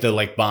shooting like the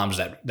like bombs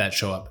that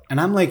show up. And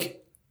I'm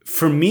like,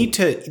 for me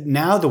to,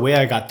 now the way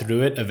I got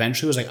through it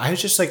eventually was like, I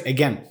was just like,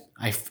 again,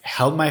 I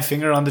held my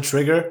finger on the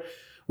trigger,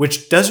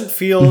 which doesn't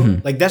feel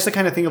like, that's the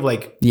kind of thing of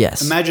like,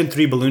 imagine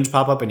 3 balloons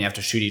pop up and you have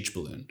to shoot each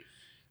balloon.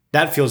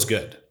 That feels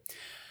good.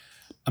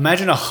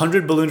 Imagine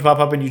 100 balloons pop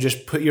up and you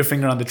just put your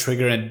finger on the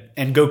trigger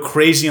and go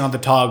crazy on the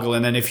toggle.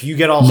 And then if you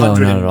get all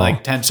 100 in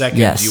like 10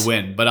 seconds, you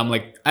win. But I'm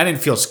like, I didn't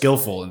feel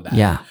skillful in that.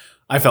 Yeah.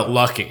 I felt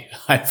lucky.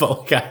 I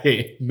felt like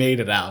I made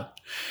it out.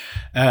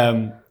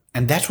 And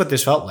that's what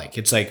this felt like.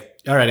 It's like,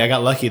 all right, I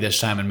got lucky this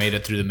time and made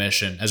it through the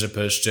mission, as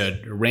opposed to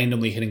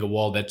randomly hitting a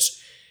wall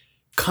that's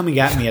coming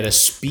at me at a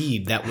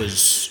speed that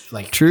was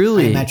like,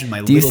 truly. I imagine my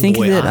little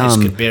boy eyes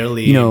could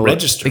barely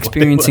register.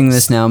 Experiencing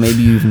this now,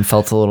 maybe you even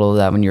felt a little of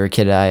that when you were a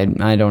kid.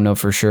 I don't know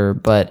for sure,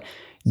 but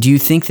do you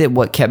think that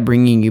what kept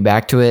bringing you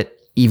back to it,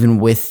 even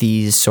with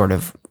these sort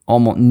of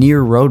almost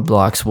near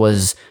roadblocks,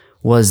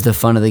 was the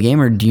fun of the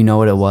game, or do you know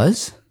what it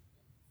was?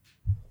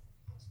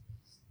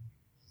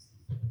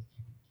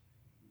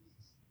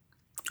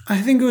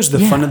 I think it was the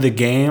fun of the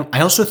game.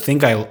 I also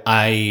think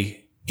I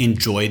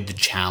enjoyed the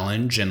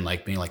challenge and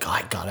like being like, oh,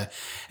 I gotta.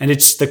 And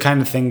it's the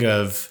kind of thing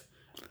of,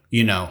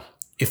 you know,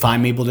 if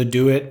I'm able to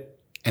do it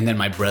and then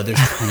my brother's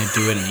trying to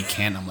do it and he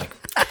can't, I'm like,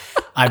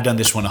 I've done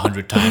this one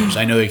 100 times.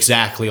 I know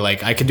exactly,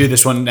 like I could do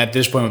this one at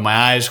this point with my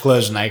eyes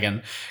closed and I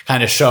can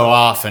kind of show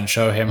off and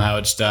show him how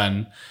it's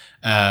done.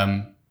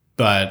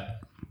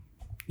 But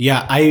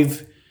yeah,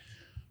 I've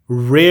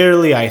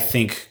rarely, I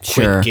think,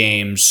 quit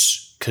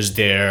games because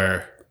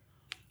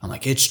I'm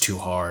like, it's too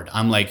hard.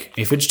 I'm like,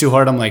 if it's too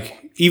hard, I'm like,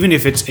 even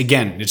if it's,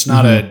 again, it's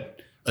not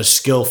a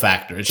skill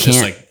factor. It's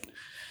just like,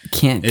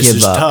 can't this give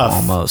is up tough.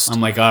 Almost.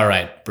 I'm like, all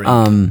right, bring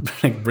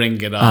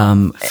it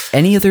on.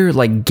 Any other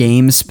like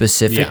game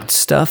specific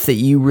stuff that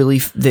you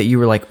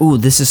were like, oh,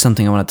 this is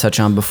something I want to touch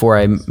on before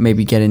I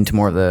maybe get into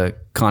more of the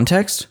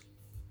context?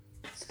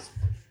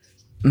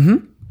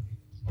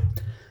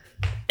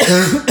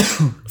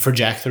 For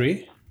Jak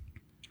 3?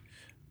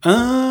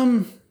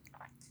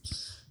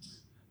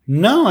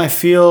 No, I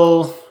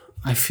feel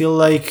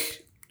like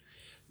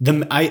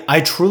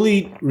I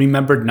truly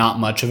remembered not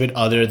much of it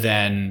other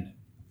than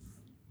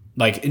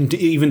like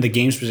even the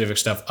game specific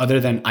stuff, other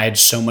than I had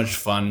so much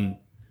fun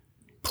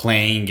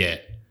playing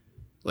it.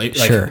 Like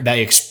that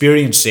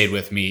experience stayed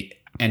with me,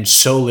 and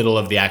so little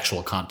of the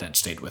actual content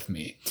stayed with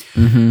me.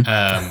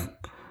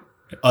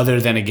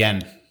 Other than,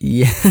 again,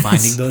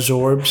 finding those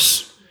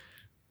orbs,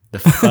 the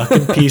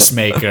fucking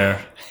Peacemaker.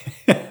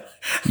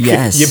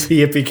 Yes.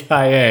 Yippee yippee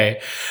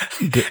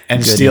ki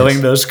and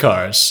stealing those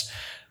cars.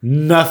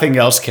 Nothing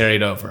else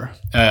carried over.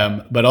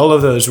 But all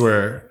of those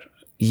were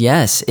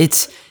Yes,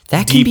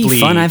 that can be deeply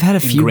fun. I've had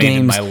a few ingrained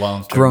in games my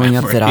long-term growing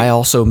up that memory. I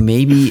also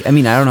maybe, I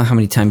mean, I don't know how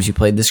many times you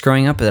played this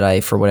growing up, that I,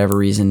 for whatever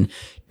reason,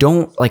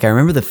 don't like. I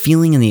remember the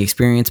feeling and the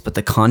experience, but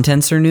the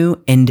contents are new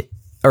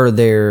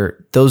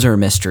those are a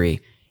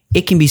mystery.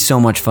 It can be so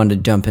much fun to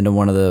jump into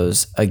one of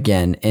those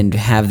again and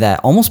have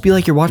that almost be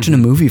like you're watching a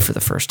movie for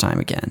the first time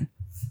again.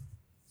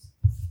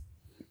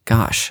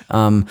 Gosh.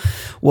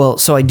 Well,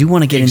 so I do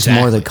want to get into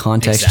more of the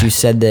context. Exactly. You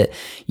said that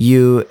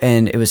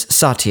it was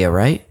Satya,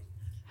 right?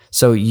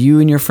 So you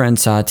and your friend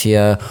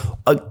Satya,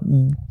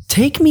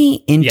 take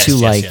me into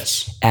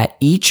Yes. at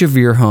each of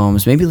your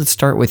homes. Maybe let's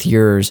start with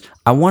yours.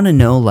 I want to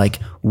know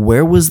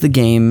where was the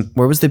game?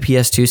 Where was the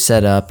PS2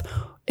 set up?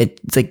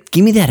 It's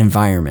give me that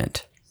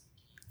environment.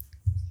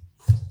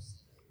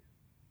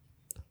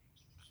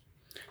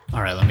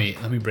 All right, let me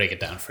break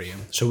it down for you.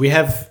 So we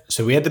had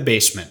the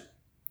basement.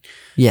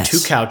 Yes.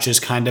 2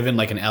 couches kind of in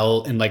like an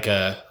L, in like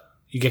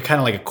you get kind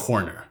of like a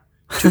corner.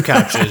 2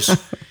 couches.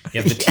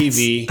 You have the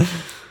TV,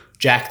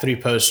 Jack 3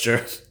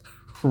 poster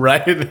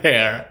right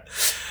there.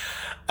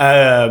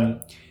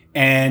 And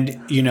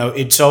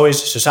it's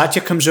always, so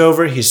Satya comes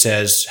over, he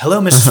says,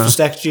 "Hello, Mrs.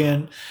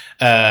 Fostekjian."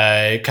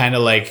 Kind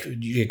of like,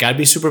 you gotta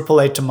be super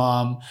polite to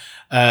mom.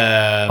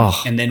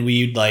 And then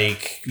we'd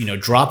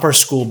drop our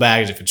school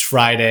bags if it's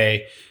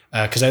Friday.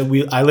 Because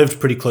I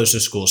lived pretty close to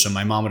school, so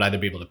my mom would either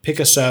be able to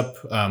pick us up,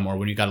 or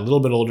when we got a little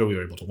bit older, we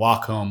were able to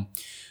walk home.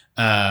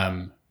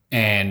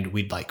 And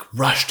we'd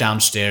rush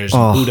downstairs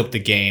and boot up the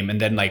game, and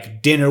then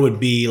dinner would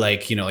be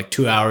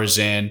 2 hours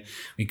in.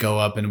 We'd go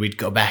up and we'd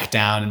go back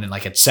down, and then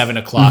at 7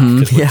 o'clock,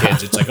 because we're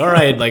kids, it's all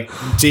right,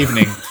 it's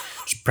evening,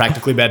 it's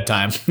practically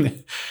bedtime.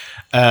 Please.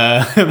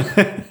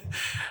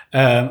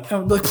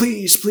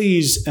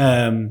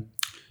 And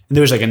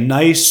there was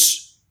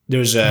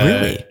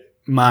Really?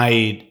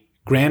 My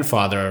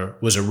grandfather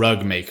was a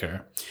rug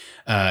maker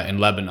in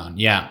Lebanon.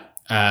 Yeah.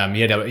 He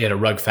had a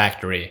rug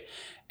factory.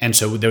 And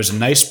so there was a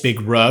nice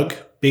big rug,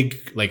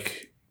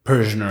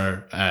 Persian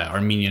or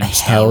Armenian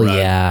style Hell rug.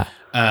 yeah.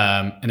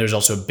 And there's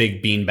also a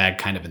big beanbag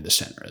kind of in the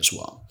center as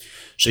well.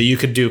 So you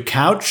could do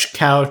couch,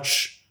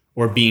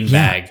 or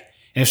beanbag.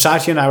 And if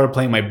Satya and I were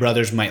playing, my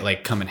brothers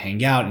might come and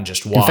hang out and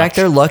just watch. In fact,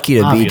 they're lucky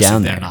to be Obviously,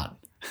 down they're there. not.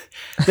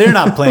 They're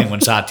not playing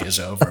when Satya's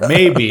over.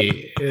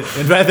 Maybe. In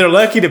fact, they're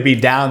lucky to be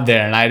down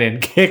there and I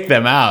didn't kick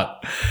them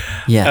out.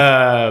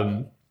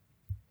 Yeah.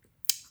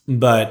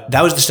 But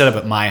that was the setup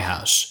at my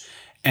house.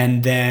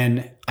 And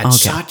then at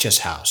Satya's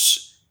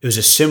house, it was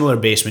a similar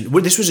basement.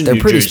 This was in New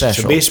pretty Jersey,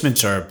 special. so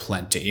basements are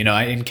plenty.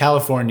 In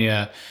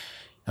California,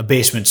 a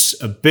basement's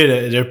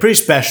they're pretty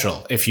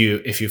special if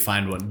you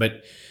find one.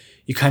 But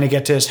you kind of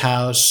get to his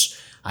house.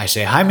 I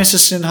say, "Hi,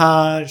 Mrs.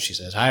 Sinha." She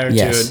says, "Hi, Arjun."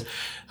 Yes.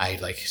 I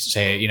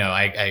say,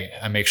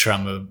 I make sure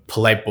I'm a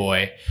polite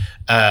boy.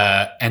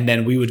 And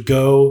then we would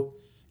go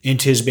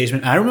into his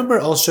basement. I remember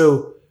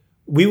also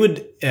we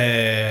would,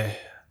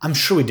 I'm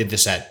sure we did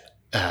this at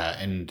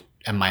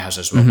my house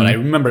as well, but I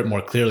remember it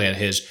more clearly at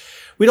his.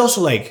 We'd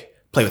also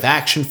play with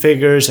action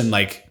figures, and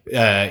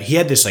he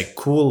had this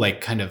cool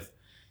kind of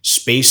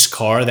space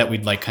car that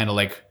we'd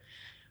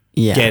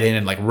get in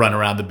and run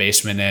around the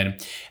basement in,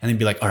 and then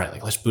be all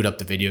right, let's boot up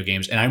the video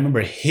games. And I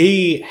remember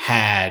he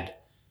had,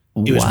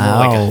 it was more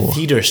like a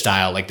theater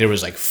style. There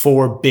was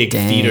 4 big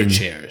theater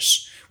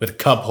chairs with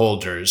cup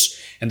holders,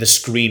 and the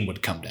screen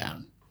would come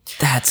down.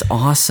 That's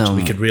awesome. So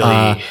we could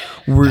really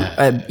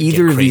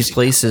either of these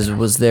places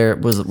were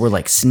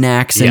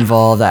snacks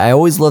involved. I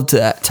always love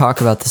to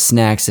talk about the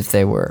snacks if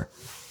they were.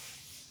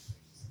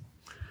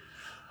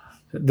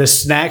 The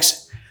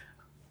snacks,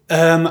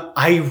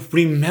 I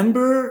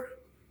remember.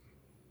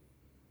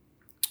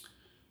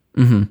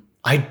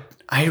 I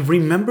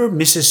remember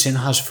Mrs.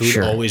 Sinha's food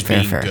always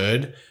being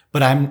good,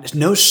 but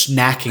no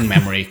snacking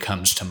memory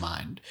comes to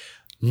mind.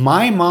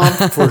 My mom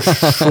for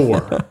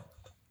sure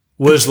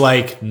was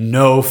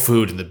no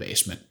food in the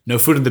basement. No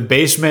food in the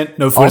basement,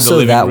 no food Also,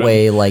 in the living room. that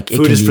way, it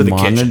Food can is for be the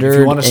kitchen. If monitored,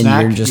 you want a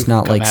snack, and you're just you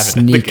not can come have it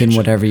in the sneaking kitchen.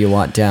 whatever you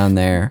want down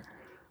there.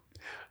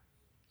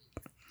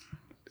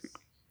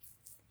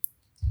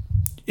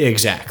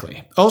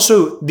 Exactly.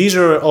 Also, these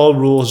are all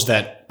rules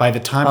that by the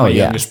time my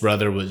youngest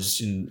brother was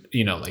in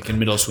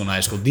middle school and high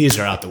school, these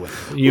are out the window.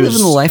 Living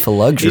the life of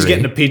luxury. He's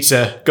getting a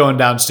pizza, going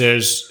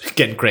downstairs,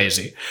 getting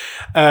crazy.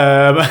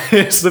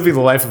 It's living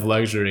the life of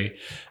luxury.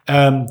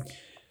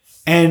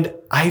 And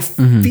I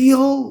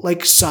feel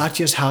like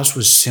Satya's house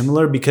was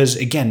similar because,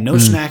 again, no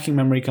snacking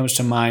memory comes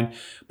to mind.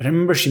 But I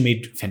remember she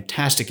made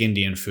fantastic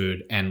Indian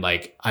food, and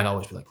I'd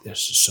always be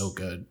 "This is so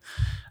good."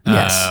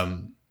 Yes.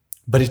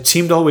 But it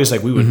seemed always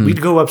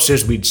we'd go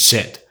upstairs, we'd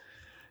sit,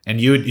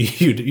 and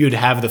you'd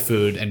have the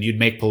food, and you'd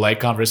make polite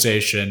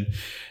conversation,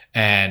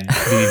 and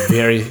be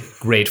very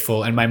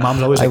grateful. And my mom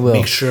would always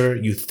make sure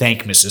you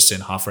thank Mrs.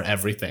 Sinha for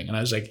everything. And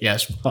I was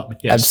 "Yes, Mom,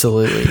 yes,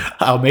 absolutely.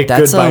 I'll make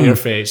good by your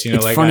face."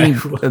 It's funny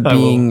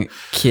being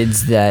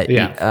kids that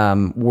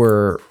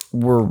were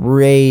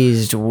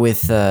raised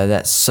with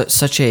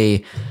such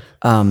a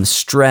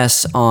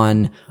stress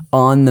on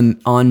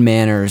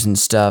manners and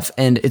stuff.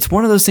 And it's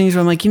one of those things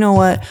where I'm like, you know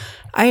what?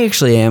 I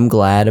actually am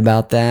glad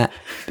about that,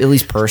 at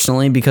least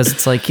personally, because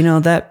it's like, you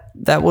know,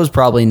 that was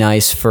probably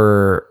nice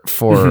for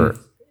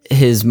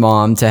his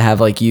mom to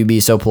have like you be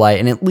so polite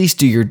and at least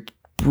do your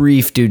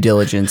brief due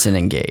diligence and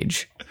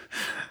engage.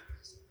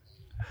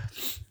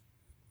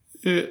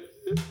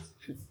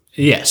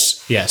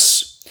 Yes. Yeah.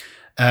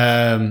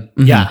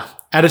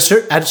 At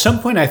some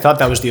point, I thought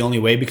that was the only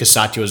way because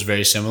Satya was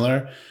very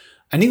similar,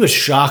 and it was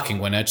shocking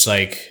when it's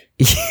like.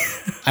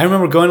 I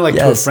remember going to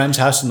to a friend's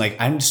house and like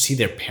I didn't see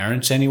their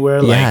parents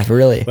anywhere. Like,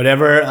 really.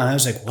 Whatever. And I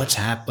was like, what's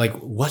happening? Like,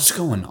 what's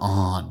going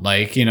on?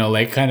 Like, you know,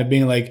 like kind of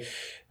being like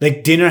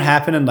dinner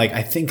happened and like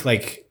I think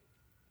like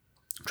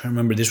I'm trying to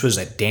remember this was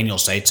at Daniel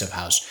Zaitsev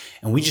house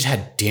and we just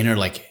had dinner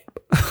like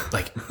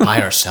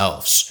by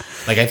ourselves.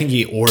 Like I think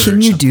he ordered.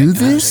 Can you something. do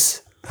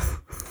this?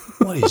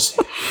 What is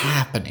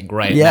happening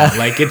right now?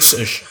 Like it's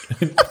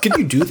can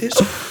you do this?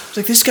 It's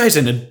like this guy's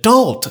an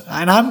adult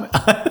and I'm.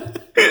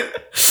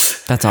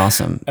 That's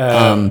awesome.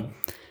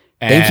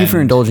 Thank you for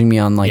indulging me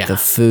on like the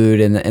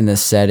food and the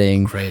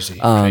setting. Crazy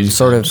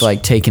sort times. of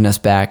like taking us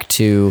back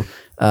to,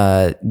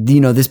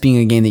 this being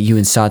a game that you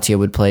and Satya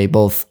would play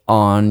both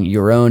on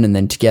your own and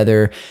then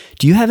together.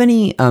 Do you have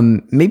any,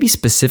 maybe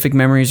specific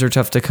memories are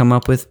tough to come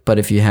up with, but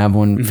if you have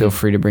one, feel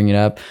free to bring it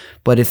up.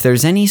 But if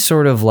there's any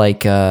sort of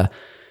like,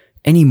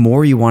 any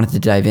more you wanted to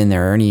dive in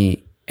there or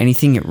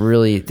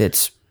anything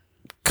that's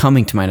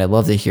coming to mind, I'd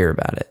love to hear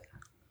about it.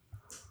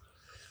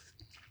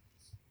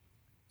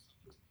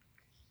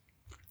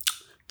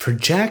 For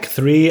Jak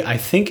 3, I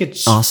think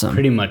it's awesome.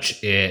 Pretty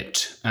much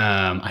it.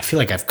 I feel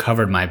like I've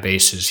covered my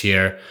bases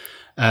here.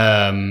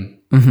 You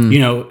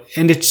know,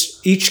 and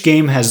it's each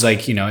game has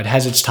like, you know, it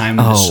has its time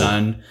in the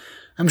sun.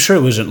 I'm sure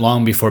it wasn't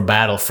long before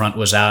Battlefront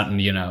was out and,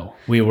 you know,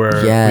 we were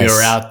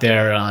out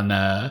there on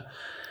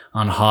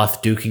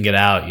Hoth duking it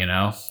out, you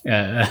know.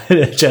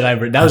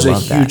 Jedi. That was a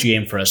huge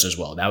game for us as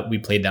well. We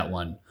played that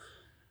one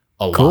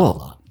a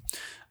lot.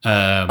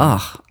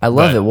 I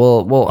love it.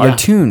 Well,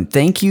 Artoon,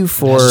 thank you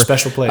for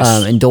special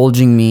place.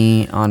 Indulging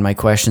me on my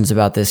questions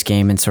about this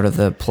game and sort of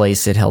the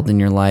place it held in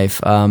your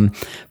life.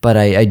 But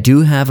I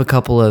do have a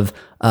couple of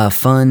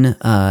fun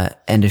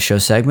end of show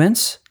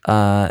segments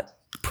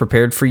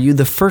prepared for you.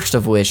 The first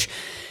of which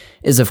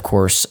is, of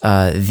course,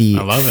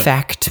 the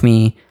Fact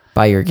Me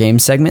by Your Game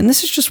segment. And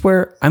this is just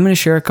where I'm going to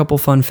share a couple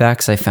fun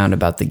facts I found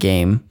about the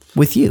game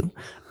with you.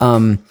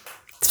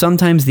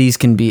 Sometimes it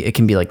can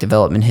be like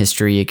development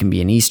history. It can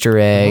be an Easter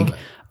egg.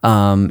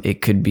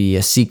 It could be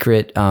a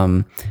secret.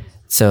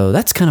 So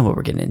that's kind of what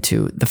we're getting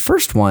into. The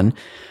first one,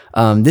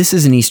 this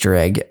is an Easter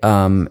egg.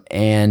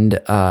 And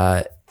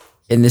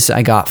this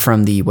I got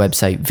from the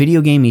website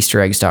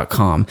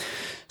videogameeastereggs.com.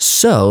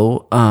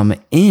 So,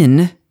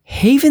 in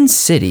Haven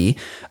City,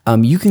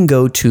 you can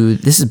go to,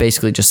 this is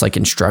basically just like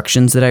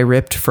instructions that I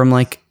ripped from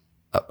like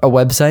a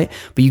website,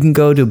 but you can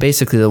go to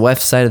basically the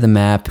left side of the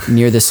map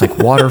near this like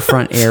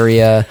waterfront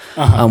area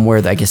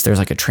where I guess there's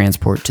like a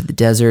transport to the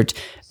desert.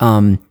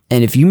 And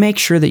if you make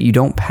sure that you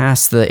don't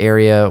pass the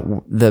area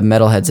the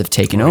metalheads have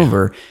taken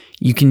over,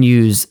 you can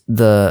use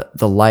the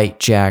light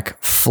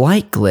jack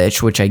flight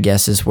glitch, which I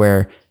guess is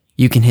where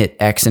you can hit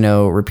X and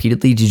O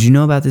repeatedly. Did you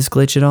know about this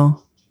glitch at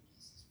all?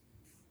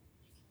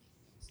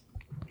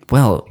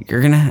 Well,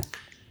 you're gonna.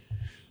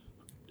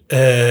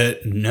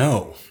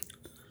 No.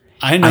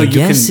 I know I you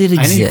guess can, it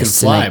exists. I know you can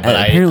fly, but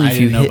apparently, I if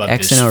you didn't know hit about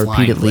X this and O flying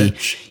repeatedly,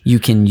 glitch. you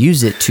can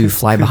use it to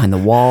fly behind the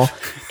wall.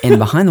 And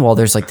behind the wall,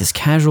 there's like this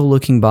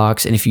casual-looking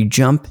box. And if you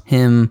jump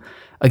him,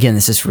 again,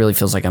 this really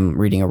feels like I'm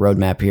reading a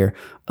roadmap here.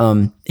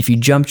 If you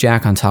jump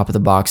Jack on top of the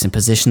box and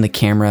position the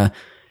camera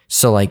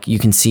so like you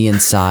can see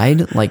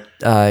inside, like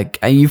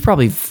you've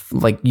probably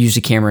like used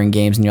a camera in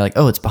games, and you're like,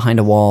 oh, it's behind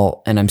a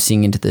wall, and I'm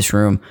seeing into this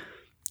room.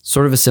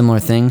 Sort of a similar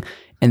thing.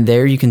 And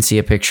there you can see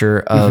a picture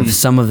of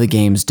some of the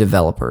game's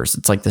developers.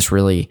 It's like this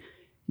really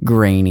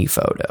grainy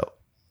photo.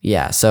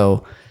 Yeah,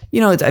 so,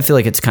 I feel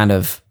like it's kind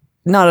of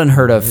not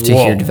unheard of to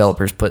hear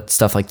developers put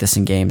stuff like this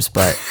in games,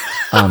 but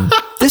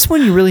this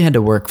one you really had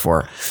to work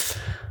for,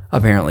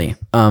 apparently.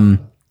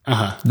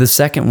 The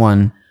second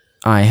one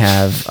I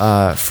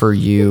have for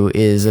you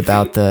is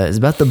about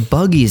the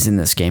buggies in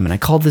this game, and I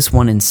called this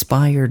one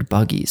Inspired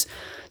Buggies.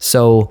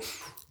 So,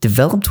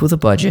 developed with a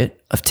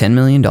budget of $10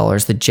 million,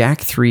 the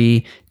Jak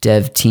 3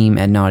 dev team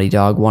at Naughty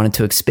Dog wanted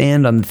to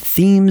expand on the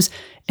themes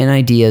and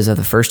ideas of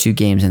the first two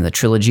games in the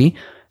trilogy.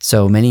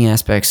 So many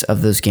aspects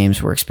of those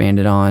games were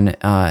expanded on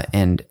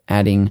and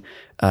added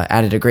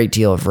a great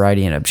deal of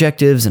variety and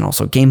objectives and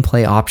also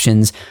gameplay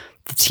options.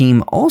 The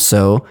team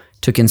also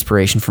took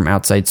inspiration from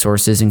outside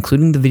sources,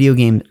 including the video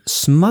game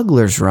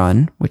Smuggler's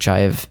Run, which I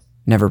have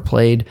never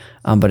played,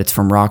 but it's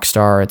from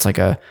Rockstar. It's like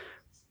a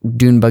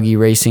dune buggy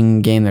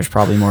racing game. There's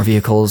probably more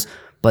vehicles,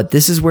 but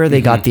this is where they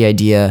got the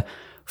idea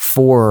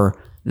to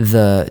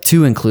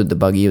include the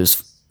buggy.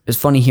 It's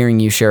funny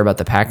hearing you share about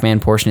the Pac-Man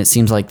portion. It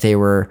seems like they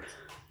were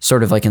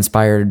sort of like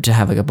inspired to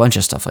have like a bunch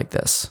of stuff like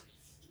this.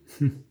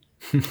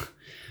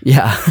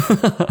 Yeah.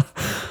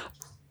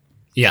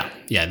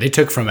 Yeah. They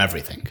took from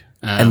everything.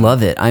 I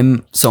love it. I'm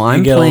get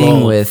a playing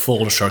little with,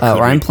 full or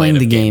charcuterie I'm playing plate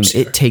the of game games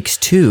here. It Takes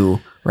Two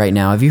right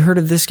now. Have you heard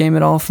of this game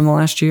at all from the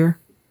last year?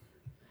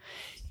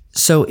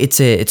 So it's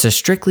a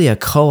strictly a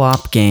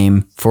co-op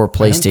game for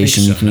PlayStation.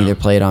 so, You can no. either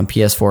play it on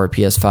PS4 or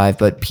PS5.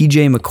 But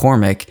PJ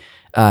McCormick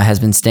has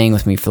been staying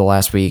with me for the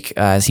last week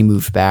as he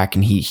moved back,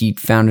 and he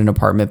found an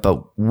apartment.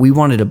 But we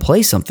wanted to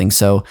play something,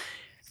 so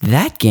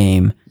that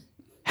game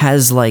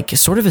has like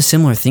sort of a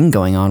similar thing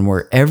going on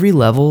where every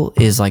level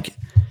is like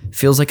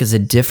feels like it's a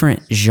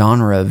different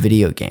genre of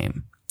video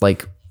game.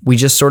 Like we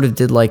just sort of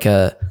did like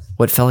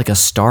what felt like a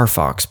Star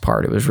Fox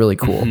part. It was really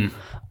cool.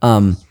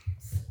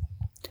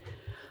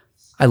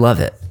 I love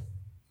it.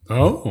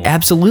 Oh,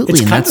 Absolutely.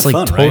 It's and kind that's of like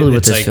fun, totally right? what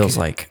It's this like- feels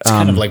like. It's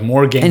kind of like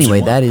more games. Anyway,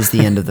 in one. that is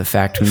the end of the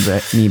Fact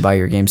Me By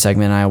Your Game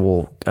segment. I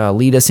will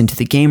lead us into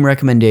the game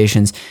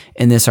recommendations.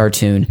 And this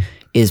Artoon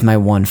is my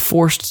one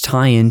forced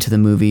tie-in to the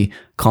movie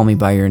Call Me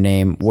By Your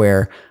Name,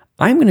 where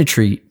I'm going to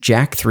treat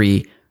Jak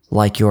 3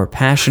 like your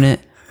passionate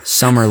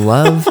summer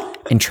love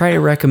and try to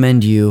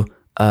recommend you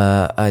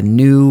a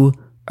new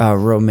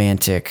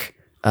romantic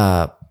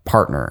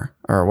partner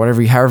or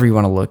however you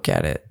want to look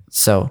at it.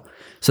 So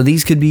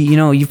these could be,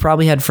 you've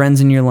probably had friends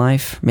in your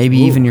life, maybe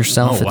even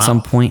yourself at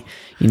some point.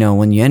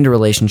 When you end a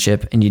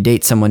relationship and you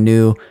date someone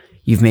new,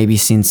 you've maybe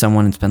seen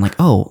someone that's been like,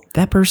 oh,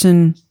 that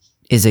person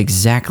is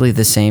exactly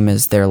the same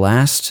as their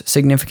last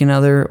significant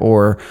other,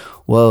 or,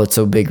 whoa, it's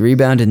a big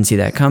rebound, didn't see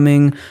that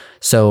coming.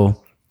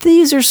 So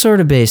these are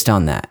sort of based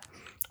on that.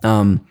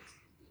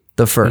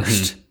 The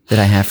first that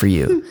I have for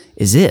you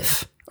is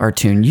if,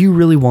 Artoon, you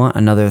really want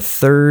another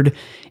third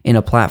in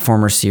a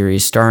platformer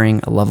series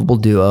starring a lovable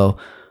duo,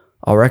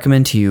 I'll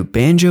recommend to you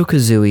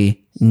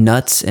Banjo-Kazooie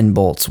Nuts and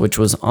Bolts, which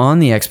was on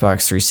the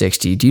Xbox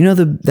 360. Do you know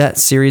that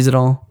series at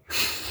all?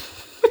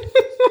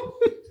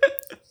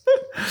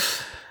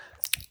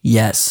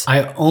 Yes.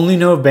 I only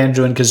know of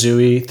Banjo and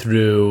Kazooie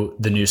through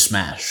the new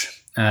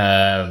Smash.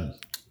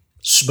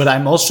 But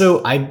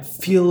I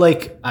feel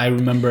like I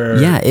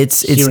remember. Yeah,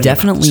 it's hearing about this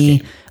definitely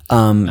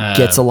game.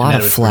 gets a lot and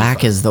of that it was pretty flack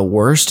fun. as the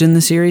worst in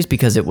the series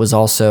because it was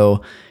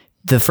also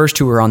the first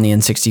two were on the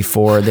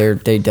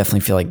N64. They definitely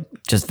feel like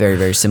just very,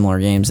 very similar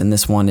games, and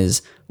this one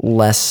is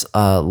less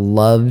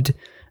loved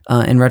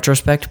in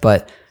retrospect.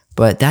 But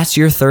that's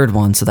your third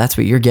one, so that's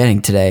what you're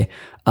getting today.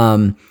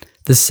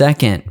 The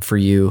second for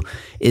you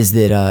is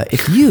that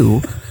if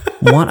you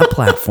want a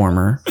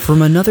platformer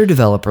from another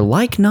developer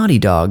like Naughty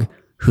Dog,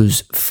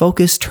 whose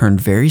focus turned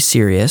very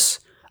serious,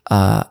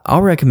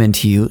 I'll recommend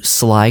to you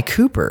Sly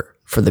Cooper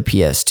for the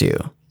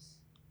PS2.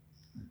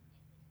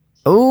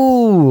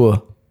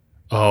 Oh,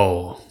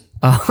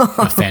 a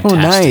fantastic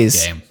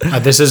nice. game.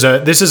 This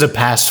is a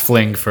pass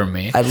fling for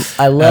me.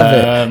 I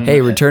love it.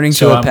 Hey, returning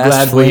so to a I'm past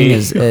glad fling we-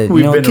 is we've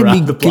been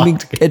around the can be block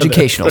together.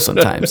 educational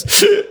sometimes.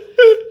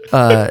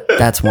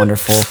 That's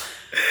wonderful.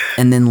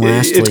 And then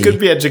lastly, could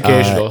be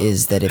educational.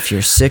 is that if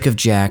you're sick of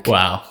Jak,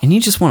 Wow. and you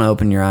just want to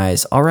open your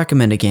eyes, I'll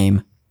recommend a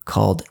game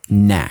called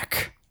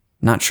Knack.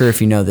 Not sure if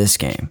you know this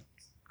game.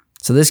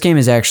 So this game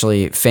is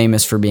actually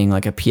famous for being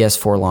like a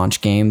PS4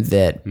 launch game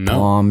that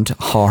bombed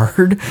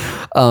hard.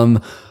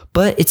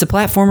 But it's a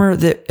platformer,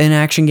 an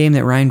action game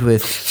that rhymed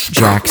with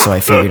Jak, so I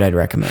figured I'd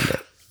recommend it.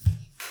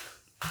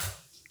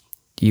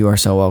 You are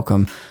so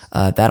welcome.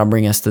 That'll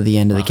bring us to the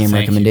end of the game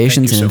thank you.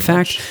 recommendations. Thank you And in so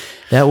fact,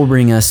 much. that will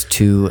bring us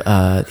to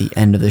the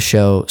end of the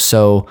show.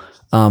 So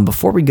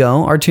before we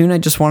go, Artoon, I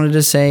just wanted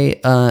to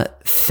say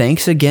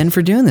thanks again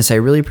for doing this. I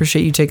really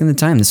appreciate you taking the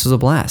time. This was a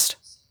blast.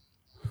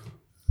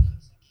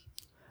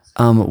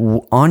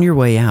 On your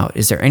way out,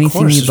 is there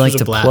anything course, you'd this like was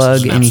to a blast. It was plug?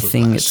 an absolute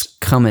Anything blast. that's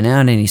coming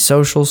out? Any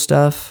social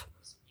stuff?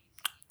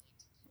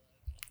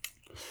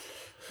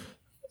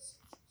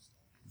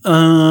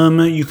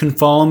 You can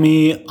follow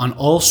me on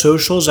all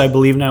socials. I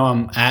believe now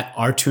I'm at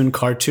Artoon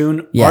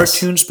Cartoon. Yes.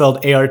 Artoon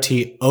spelled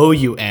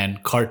ARTOUN,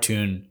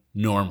 cartoon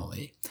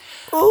normally.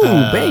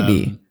 Oh,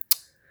 baby.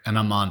 And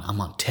I'm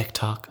on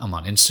TikTok, I'm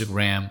on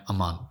Instagram,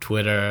 I'm on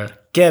Twitter.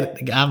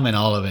 I'm in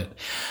all of it.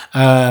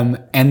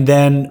 And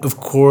then of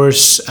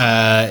course,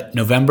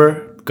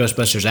 November,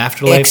 Ghostbusters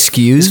Afterlife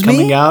Excuse is me?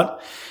 coming out.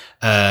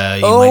 You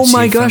Oh might see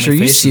my a gosh, friendly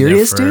are you face in there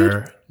serious,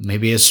 for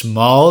maybe a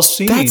small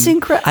scene. That's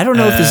incredible. I don't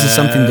know if this is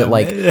something that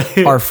like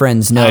our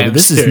friends know, I but am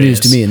this is news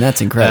to serious. me, and that's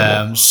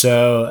incredible.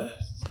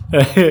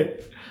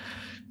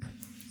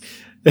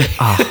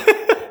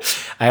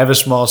 I have a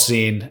small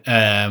scene,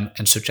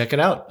 and so check it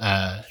out.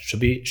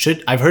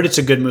 I've heard it's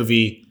a good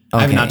movie.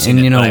 I have not seen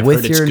and it, but I've with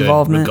heard it's your good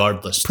involvement,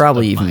 regardless.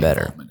 probably of even my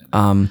better. involvement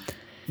in it.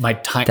 My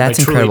time. That's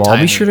my truly incredible. I'll be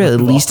tiny sure to at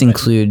least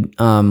involvement.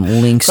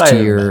 include links Probably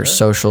to your better.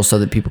 social so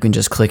that people can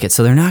just click it.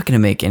 So they're not going to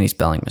make any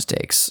spelling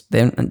mistakes.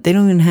 They don't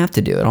even have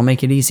to do it. I'll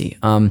make it easy.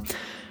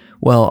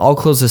 Well, I'll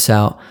close this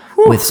out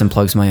with some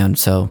plugs of my own.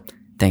 So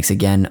thanks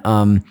again.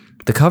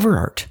 The cover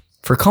art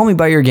for Call Me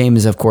By Your Game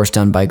is, of course,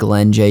 done by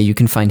Glenn J. You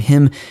can find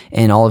him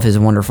and all of his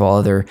wonderful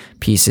other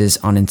pieces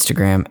on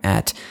Instagram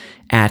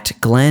at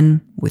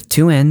Glenn with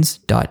 2 N's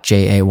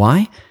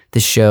 .jay.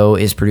 This show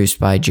is produced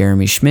by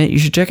Jeremy Schmidt. You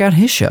should check out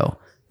his show,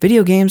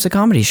 Video Games, a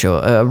comedy show,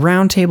 a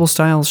roundtable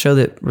style show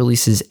that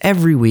releases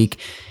every week.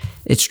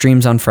 It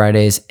streams on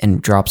Fridays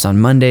and drops on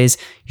Mondays.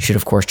 You should,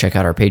 of course, check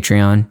out our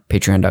Patreon,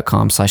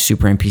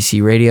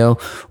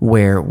 patreon.com/supernpcradio,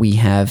 where we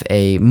have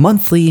a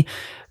monthly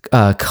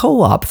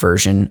co-op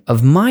version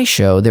of my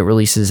show that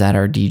releases at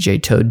our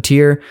DJ Toad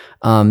tier.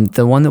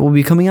 The one that will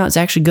be coming out is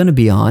actually going to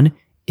be on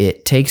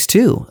It Takes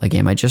Two, a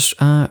game I just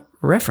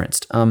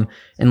referenced. And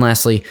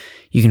lastly,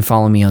 you can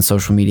follow me on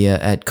social media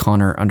at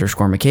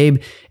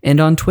Connor_McCabe and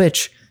on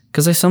Twitch,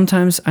 because I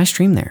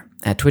stream there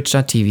at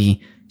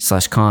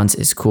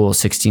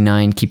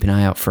twitch.tv/consiscool69. Keep an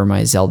eye out for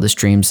my Zelda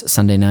streams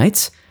Sunday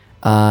nights.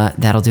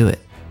 That'll do it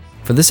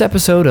for this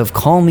episode of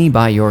Call Me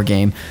By Your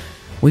Game.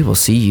 We will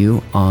see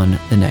you on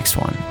the next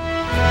one.